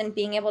peace and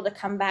being able to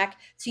come back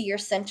to your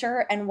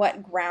center and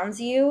what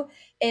grounds you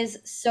is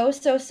so,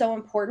 so, so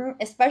important,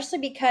 especially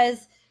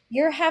because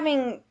you're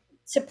having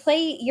to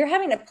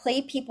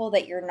play people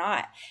that you're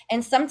not.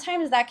 And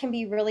sometimes that can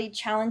be really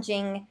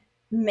challenging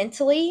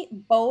mentally,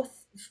 both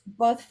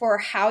for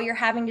how you're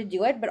having to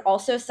do it, but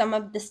also some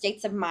of the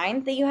states of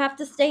mind that you have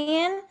to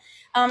stay in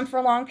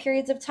for long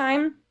periods of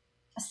time.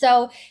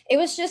 So it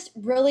was just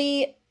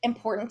really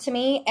important to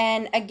me.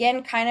 And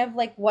again, kind of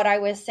like what I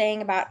was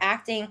saying about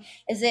acting,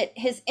 is it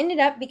has ended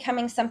up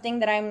becoming something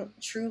that I'm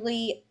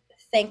truly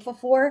thankful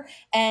for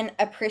and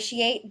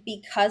appreciate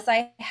because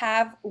I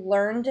have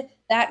learned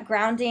that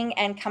grounding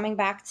and coming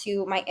back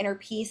to my inner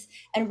peace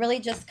and really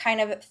just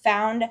kind of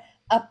found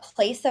a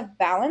place of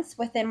balance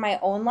within my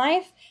own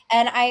life.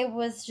 And I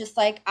was just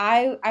like,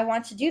 I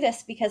want to do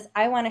this because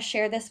I want to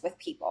share this with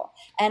people.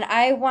 And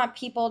I want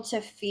people to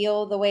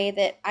feel the way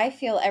that I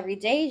feel every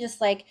day. Just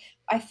like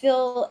I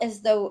feel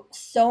as though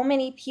so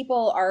many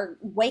people are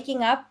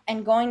waking up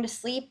and going to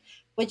sleep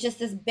with just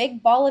this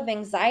big ball of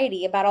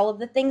anxiety about all of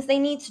the things they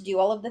need to do,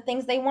 all of the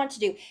things they want to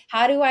do.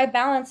 How do I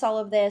balance all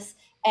of this?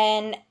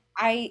 And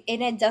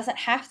it doesn't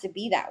have to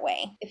be that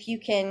way. If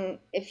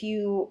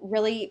you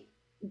really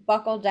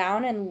buckle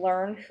down and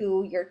learn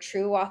who your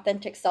true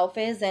authentic self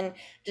is and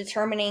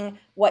determining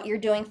what you're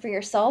doing for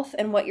yourself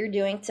and what you're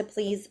doing to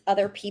please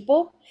other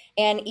people,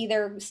 and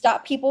either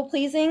stop people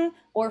pleasing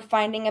or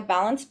finding a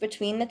balance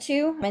between the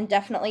two, and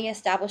definitely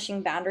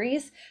establishing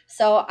boundaries.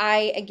 So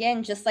I,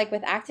 again, just like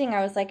with acting,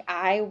 I was like,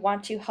 I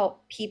want to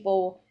help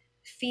people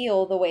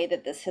feel the way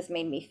that this has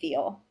made me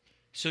feel.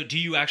 So do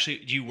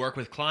you work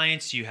with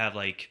clients? Do you have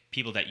like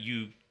people that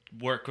you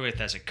work with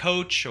as a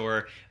coach,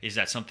 or is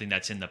that something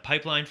that's in the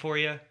pipeline for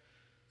you?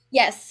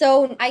 Yes,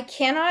 so I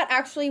cannot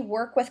actually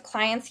work with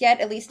clients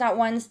yet, at least not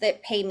ones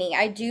that pay me.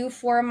 I do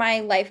for my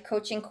life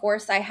coaching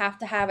course, I have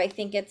to have, I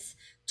think it's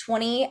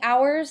 20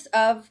 hours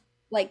of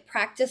like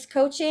practice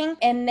coaching.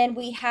 And then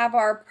we have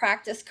our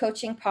practice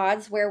coaching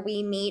pods where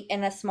we meet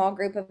in a small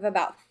group of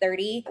about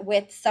 30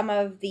 with some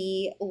of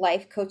the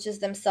life coaches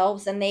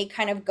themselves, and they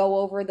kind of go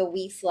over the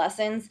week's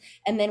lessons.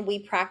 And then we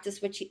practice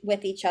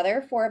with each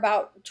other for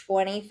about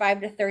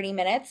 25 to 30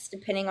 minutes,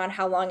 depending on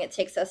how long it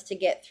takes us to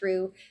get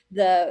through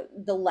the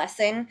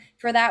lesson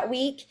for that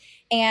week.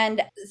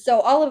 And so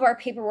all of our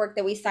paperwork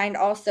that we signed,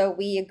 also,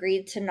 we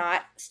agreed to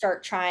not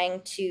start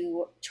trying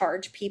to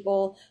charge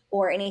people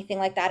or anything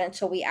like that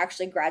until we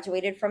actually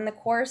graduated from the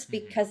course,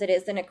 because it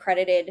is an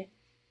accredited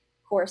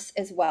course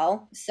as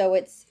well. So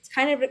it's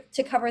kind of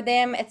to cover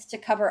them, it's to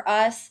cover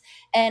us.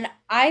 And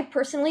I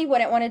personally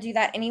wouldn't want to do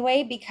that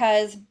anyway,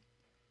 because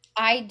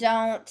I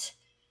don't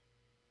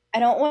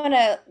want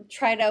to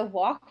try to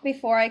walk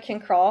before I can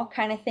crawl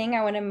kind of thing.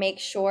 I want to make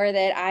sure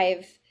that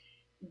I've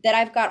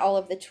got all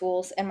of the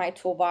tools in my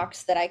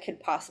toolbox that I could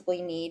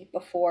possibly need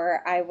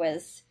before I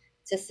was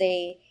to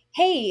say,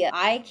 hey,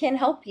 I can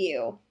help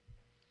you.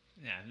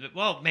 Yeah,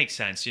 well, it makes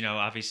sense,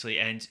 obviously.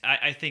 And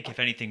I think if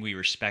anything, we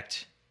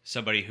respect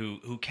somebody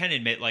who can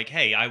admit like,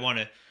 hey, I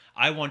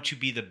want to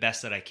be the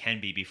best that I can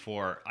be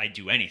before I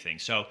do anything.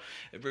 So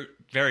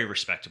very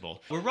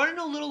respectable. We're running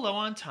a little low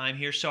on time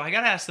here, so I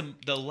got to ask them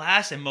the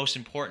last and most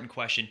important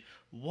question.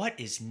 What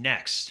is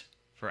next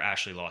for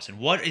Ashlie Lawson?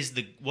 What is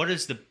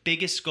the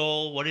biggest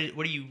goal? What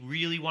do you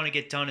really want to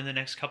get done in the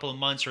next couple of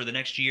months or the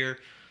next year?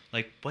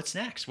 like, what's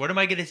next? What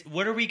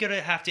are we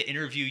gonna have to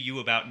interview you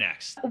about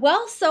next?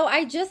 Well, so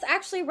I just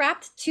actually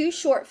wrapped 2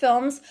 short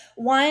films.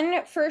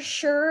 One for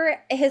sure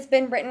has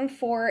been written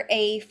for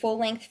a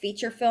full-length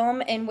feature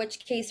film, in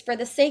which case, for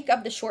the sake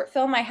of the short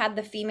film, I had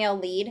the female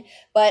lead,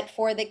 but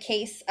for the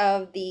case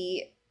of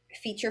the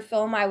feature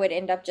film, I would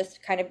end up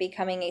just kind of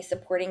becoming a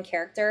supporting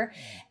character.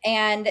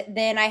 And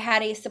then I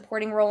had a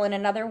supporting role in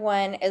another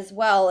one as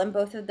well, and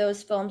both of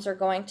those films are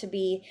going to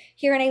be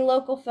here in a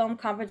local film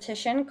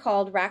competition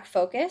called Rack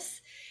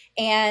Focus.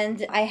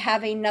 And I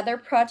have another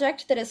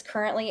project that is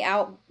currently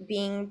out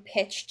being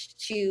pitched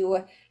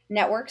to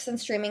networks and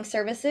streaming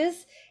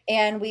services,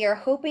 and we are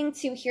hoping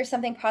to hear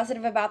something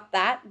positive about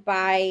that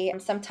by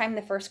sometime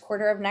the first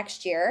quarter of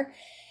next year.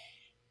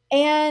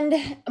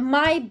 And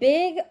my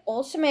big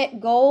ultimate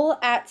goal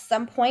at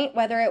some point,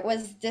 whether it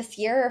was this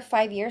year or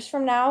 5 years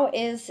from now,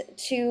 is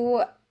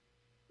to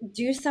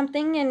do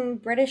something in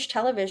British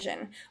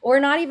television,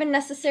 or not even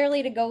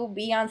necessarily to go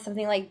be on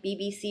something like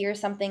BBC or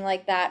something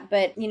like that.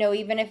 But,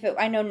 even if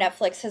I know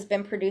Netflix has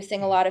been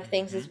producing a lot of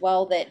things as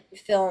well that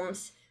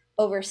films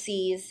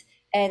overseas.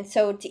 And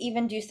so to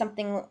even do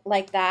something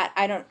like that,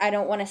 I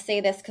don't want to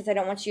say this because I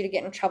don't want you to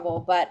get in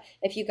trouble. But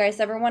if you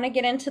guys ever want to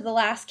get into The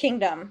Last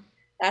Kingdom,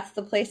 that's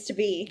the place to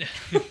be.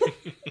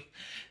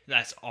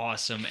 That's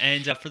awesome.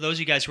 And for those of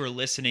you guys who are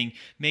listening,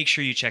 make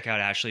sure you check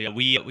out Ashlie.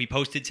 We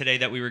posted today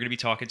that we were going to be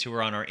talking to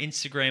her on our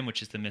Instagram,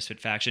 which is the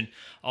Misfit Faction.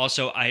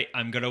 Also,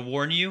 I'm going to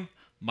warn you,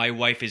 my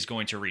wife is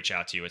going to reach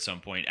out to you at some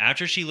point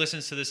after she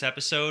listens to this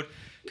episode,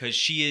 because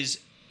she is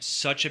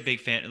such a big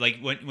fan. Like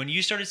when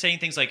you started saying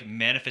things like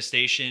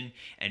manifestation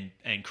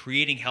and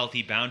creating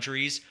healthy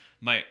boundaries,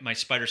 my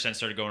spider sense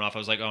started going off. I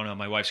was like, oh no,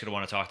 my wife's going to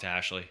want to talk to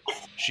Ashlie.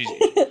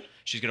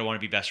 She's going to want to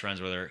be best friends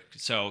with her.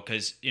 So,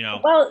 because,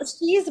 Well,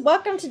 she's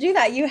welcome to do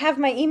that. You have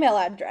my email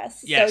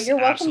address. Yes, so you're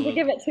welcome absolutely. to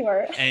give it to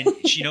her. And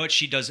you know what?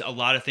 She does a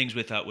lot of things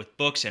with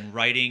books and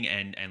writing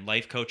and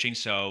life coaching.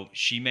 So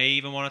she may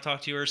even want to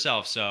talk to you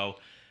herself. So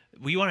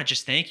we want to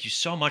just thank you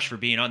so much for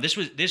being on. This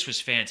was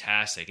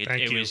fantastic.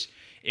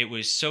 It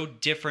was so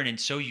different and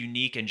so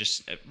unique, and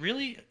just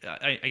really,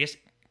 I guess,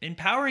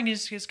 empowering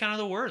is kind of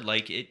the word.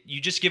 Like you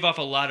just give off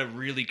a lot of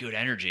really good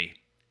energy.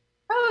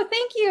 Oh,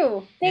 thank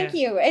you. Thank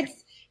you.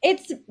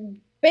 It's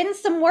been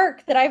some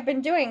work that I've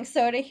been doing,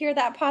 so to hear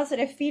that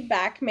positive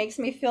feedback makes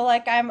me feel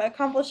like I'm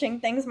accomplishing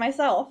things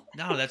myself.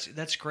 No,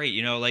 that's great.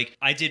 Like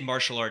I did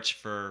martial arts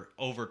for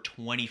over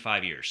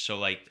 25 years.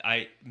 So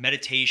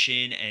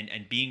meditation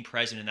and being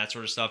present and that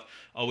sort of stuff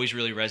always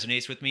really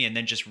resonates with me. And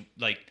then just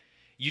like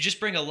you just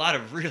bring a lot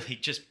of really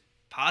just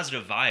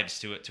positive vibes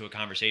to a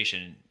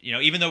conversation.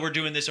 Even though we're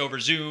doing this over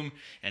Zoom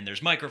and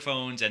there's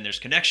microphones and there's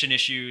connection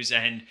issues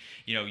and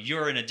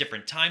you're in a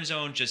different time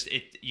zone,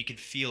 you can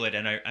feel it,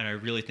 and I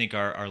really think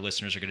our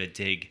listeners are going to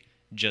dig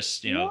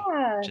just hearing.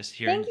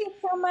 Thank you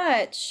so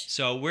much.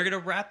 So we're going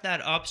to wrap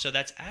that up. So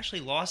that's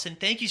Ashlie Lawson.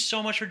 Thank you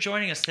so much for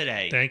joining us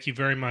today. Thank you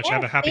very much. Yeah,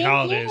 Have a happy thank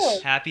holidays.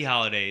 you. Happy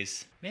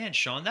holidays. Man,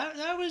 Sean,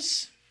 that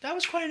was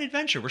quite an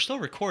adventure. We're still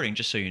recording,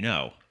 just so you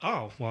know.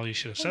 Oh, well, you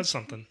should have said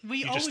something.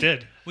 You always, just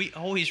did. We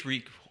always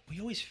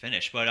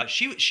finish, but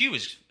she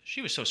was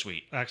so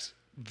sweet.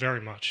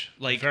 Very much.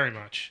 Very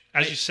much.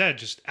 As you said,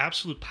 just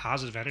absolute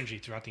positive energy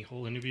throughout the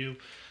whole interview.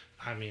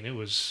 I mean, it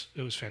was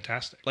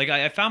fantastic. Like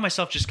I found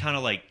myself just kind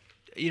of like,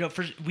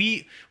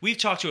 we've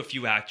talked to a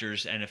few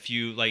actors and a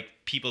few like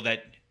people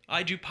that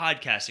I do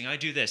podcasting, I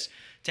do this.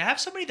 To have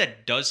somebody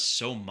that does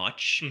so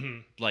much,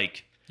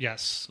 like.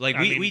 Yes. Like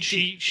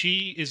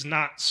she is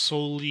not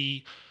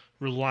solely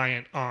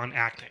reliant on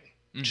acting.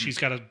 Mm-hmm. She's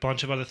got a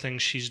bunch of other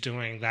things she's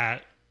doing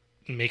that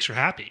makes her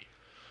happy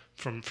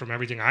from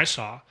everything I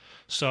saw.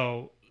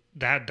 So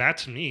that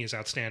to me is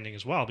outstanding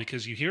as well,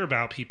 because you hear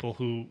about people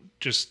who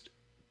just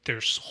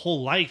their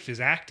whole life is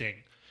acting,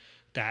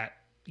 that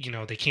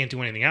they can't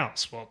do anything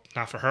else. Well,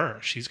 not for her.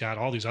 She's got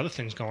all these other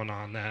things going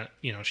on that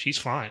she's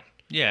fine.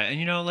 Yeah,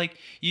 and like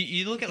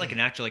you look at like an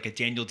actor like a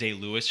Daniel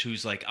Day-Lewis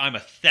who's like, I'm a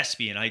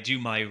thespian, I do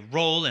my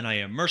role and I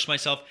immerse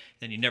myself,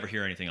 then you never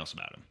hear anything else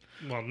about him.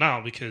 Well, no,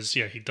 because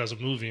he does a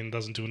movie and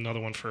doesn't do another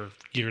one for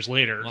years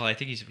later. Well, I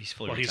think he's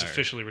fully retired. He's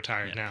officially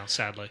retired now,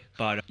 sadly.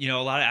 But a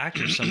lot of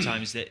actors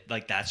sometimes that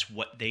like that's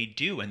what they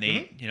do, and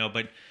they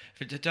but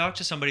to talk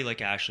to somebody like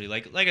Ashlie,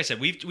 like I said,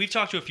 we've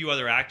talked to a few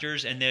other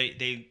actors, and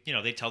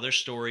they tell their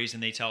stories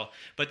and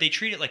but they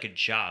treat it like a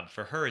job.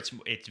 For her,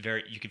 it's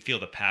very, you can feel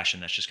the passion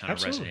that's just kind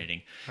of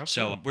resonating.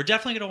 Absolutely. So we're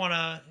definitely going to want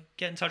to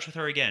get in touch with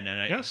her again.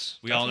 And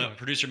we all know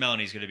producer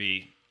Melanie's going to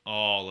be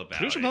all about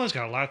Producer Melanie's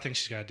got a lot of things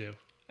she's got to do.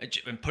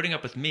 And putting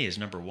up with me is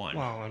number one.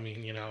 Well, I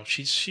mean,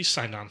 she's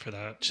signed on for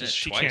that.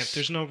 She twice. Can't.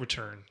 There's no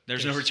return.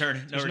 There's no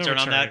return. No return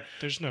on that.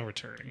 There's no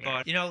returning.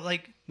 But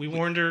we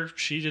warned her.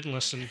 She didn't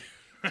listen.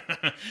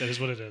 That is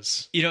what it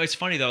is. It's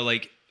funny though.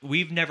 Like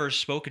we've never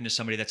spoken to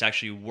somebody that's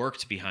actually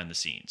worked behind the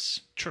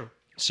scenes. True.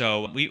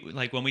 So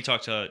when we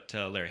talked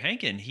to Larry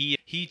Hankin,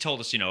 he told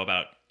us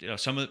about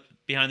some of the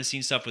behind the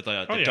scenes stuff with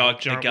the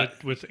dog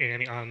with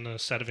Annie on the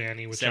set of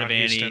Annie with John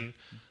Huston.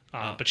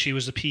 But she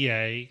was a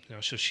PA,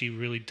 so she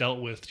really dealt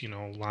with,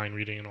 line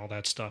reading and all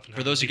that stuff. And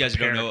for those of you guys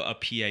who don't know, a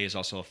PA is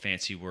also a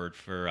fancy word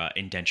for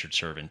indentured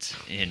servants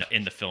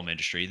in the film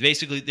industry.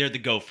 Basically, they're the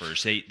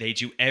gophers. They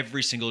do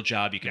every single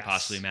job you could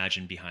possibly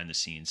imagine behind the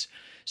scenes.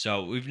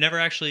 So we've never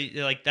actually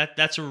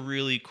that's a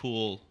really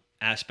cool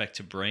aspect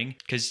to bring,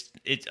 because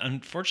it's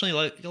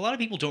unfortunately a lot of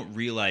people don't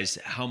realize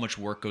how much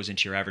work goes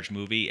into your average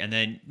movie, and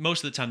then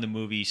most of the time the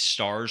movie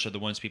stars are the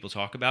ones people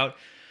talk about.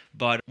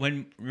 But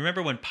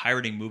remember when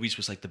pirating movies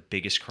was like the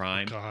biggest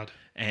crime? Oh, God.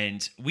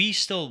 And we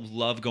still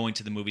love going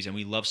to the movies, and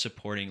we love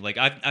supporting. Like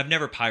I've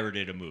never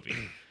pirated a movie.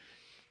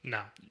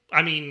 No.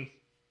 I mean,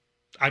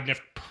 I've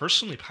never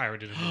personally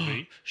pirated a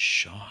movie.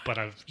 Sean. But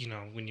I've,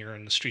 when you're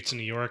in the streets of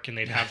New York and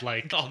they'd have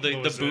like all the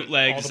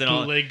bootlegs all the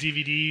bootleg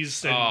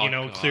DVDs, and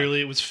God. clearly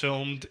it was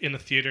filmed in a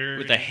theater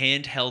with a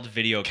handheld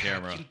video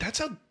camera. That's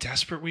how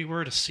desperate we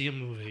were to see a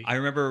movie. I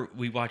remember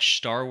we watched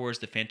Star Wars: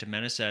 The Phantom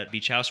Menace at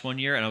Beach House one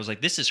year, and I was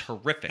like, "This is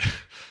horrific."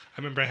 I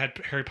remember I had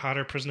Harry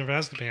Potter: Prisoner of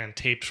Azkaban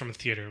taped from a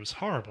theater. It was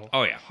horrible.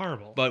 Oh yeah,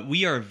 horrible. But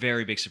we are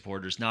very big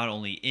supporters, not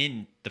only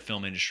in the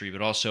film industry,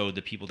 but also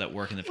the people that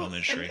work in the film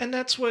industry. And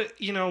that's what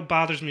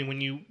bothers me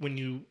when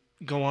you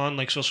go on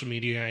like social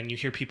media and you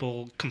hear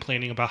people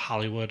complaining about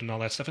Hollywood and all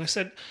that stuff. And I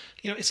said,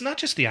 it's not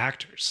just the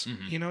actors.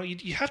 Mm-hmm.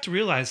 You have to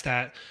realize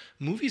that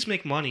movies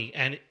make money,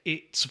 and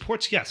it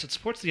supports the actors, it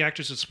supports the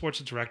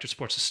director, it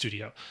supports the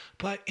studio,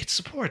 but it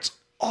supports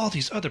all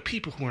these other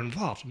people who are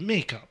involved: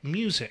 makeup,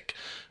 music,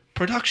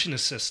 production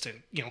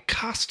assistant,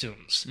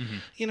 costumes.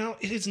 Mm-hmm.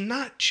 It is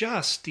not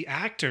just the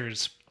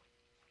actors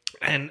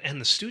and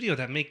the studio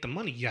that make the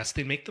money. Yes,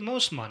 they make the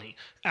most money.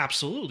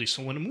 Absolutely.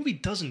 So when a movie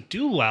doesn't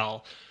do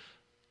well,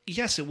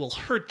 yes, it will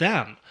hurt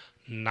them,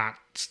 not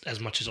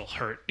as much as it'll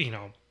hurt,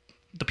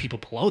 the people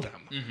below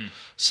them. Mm-hmm.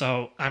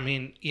 So, I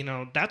mean,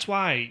 that's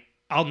why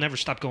I'll never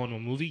stop going to a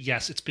movie.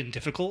 Yes, it's been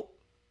difficult,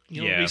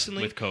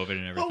 recently. With COVID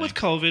and everything. Well, with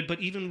COVID, but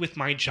even with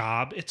my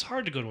job, it's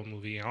hard to go to a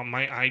movie.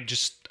 I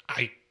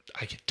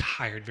get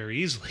tired very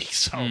easily.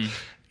 So,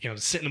 to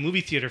sit in a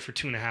movie theater for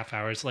 2.5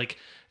 hours, like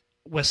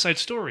West Side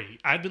Story.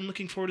 I've been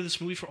looking forward to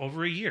this movie for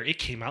over a year. It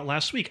came out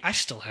last week. I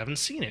still haven't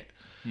seen it.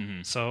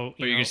 Mm-hmm. So,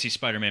 but you're going to see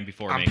Spider-Man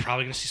before me. I'm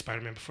probably going to see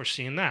Spider-Man before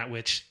seeing that,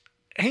 which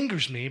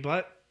angers me,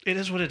 but it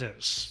is what it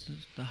is.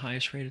 The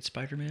highest rated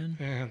Spider-Man?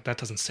 Yeah, that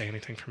doesn't say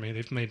anything for me.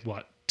 They've made,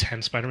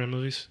 10 Spider-Man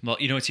movies? Well,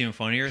 what's even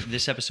funnier?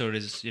 This episode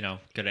is,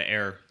 going to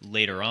air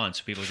later on,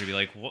 so people are going to be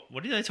like,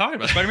 what are they talking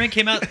about? Spider-Man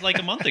came out like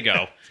a month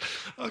ago.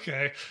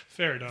 Okay,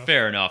 fair enough.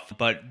 Fair enough.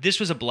 But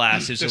this was a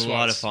blast. This was a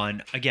lot of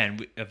fun.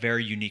 Again, a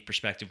very unique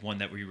perspective, one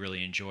that we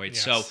really enjoyed.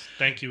 Yes. So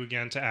thank you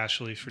again to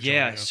Ashlie for joining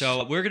us.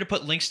 So we're going to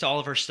put links to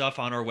all of our stuff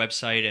on our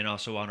website and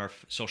also on our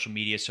social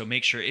media. So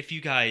make sure if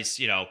you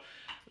guys,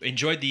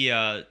 enjoyed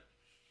the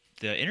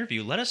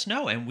interview, let us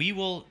know, and we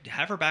will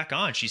have her back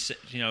on. She said,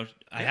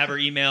 I have her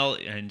email,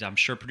 and I'm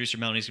sure producer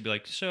Melanie's gonna be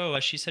like, so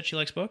she said she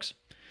likes books.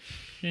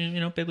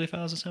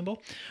 Bibliophiles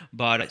assemble.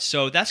 But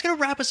so that's gonna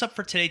wrap us up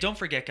for today. Don't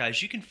forget,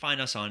 guys, you can find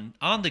us on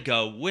the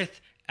go with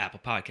Apple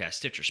Podcasts,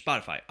 Stitcher,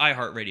 Spotify,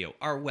 iHeartRadio,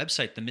 our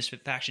website,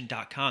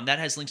 themisfitfaction.com. That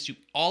has links to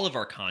all of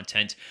our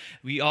content.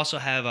 We also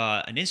have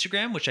an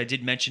Instagram, which I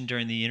did mention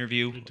during the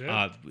interview.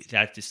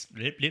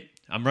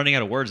 I'm running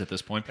out of words at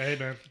this point. Hey,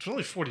 man, it's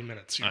only 40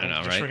 minutes. I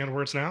know, just right? running out of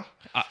words now?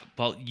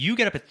 Well, you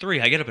get up at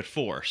 3, I get up at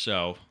 4,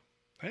 so...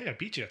 Hey, I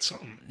beat you at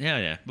something.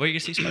 Yeah. Well, you can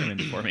see Spider-Man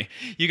before me.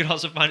 You can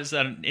also find us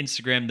on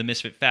Instagram, The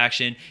Misfit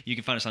Faction. You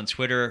can find us on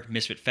Twitter,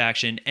 Misfit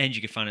Faction. And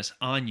you can find us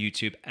on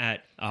YouTube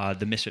at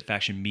The Misfit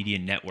Faction Media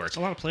Network. There's a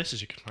lot of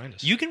places you can find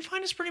us. You can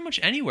find us pretty much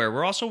anywhere.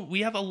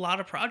 We have a lot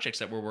of projects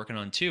that we're working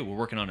on, too. We're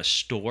working on a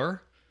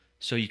store,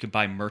 so you can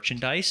buy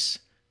merchandise.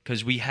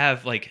 Because we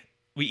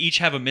each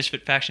have a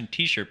Misfit Faction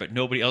t-shirt, but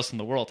nobody else in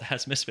the world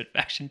has Misfit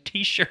Faction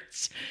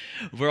t-shirts.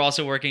 We're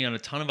also working on a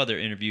ton of other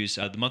interviews.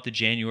 The month of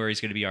January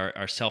is going to be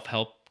our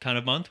self-help kind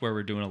of month, where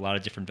we're doing a lot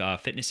of different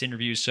fitness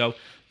interviews. So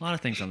a lot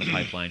of things on the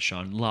pipeline,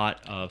 Sean. A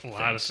lot of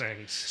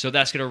things. So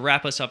that's going to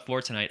wrap us up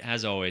for tonight.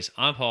 As always,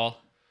 I'm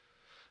Paul.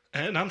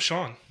 And I'm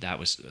Sean. That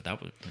was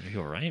you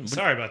all right?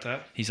 Sorry about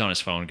that. He's on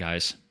his phone,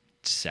 guys.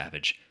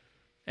 Savage.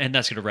 And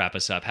that's going to wrap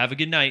us up. Have a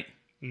good night.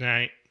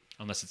 Night.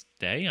 Unless it's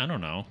day. I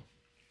don't know.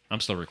 I'm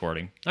still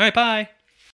recording. All right, bye.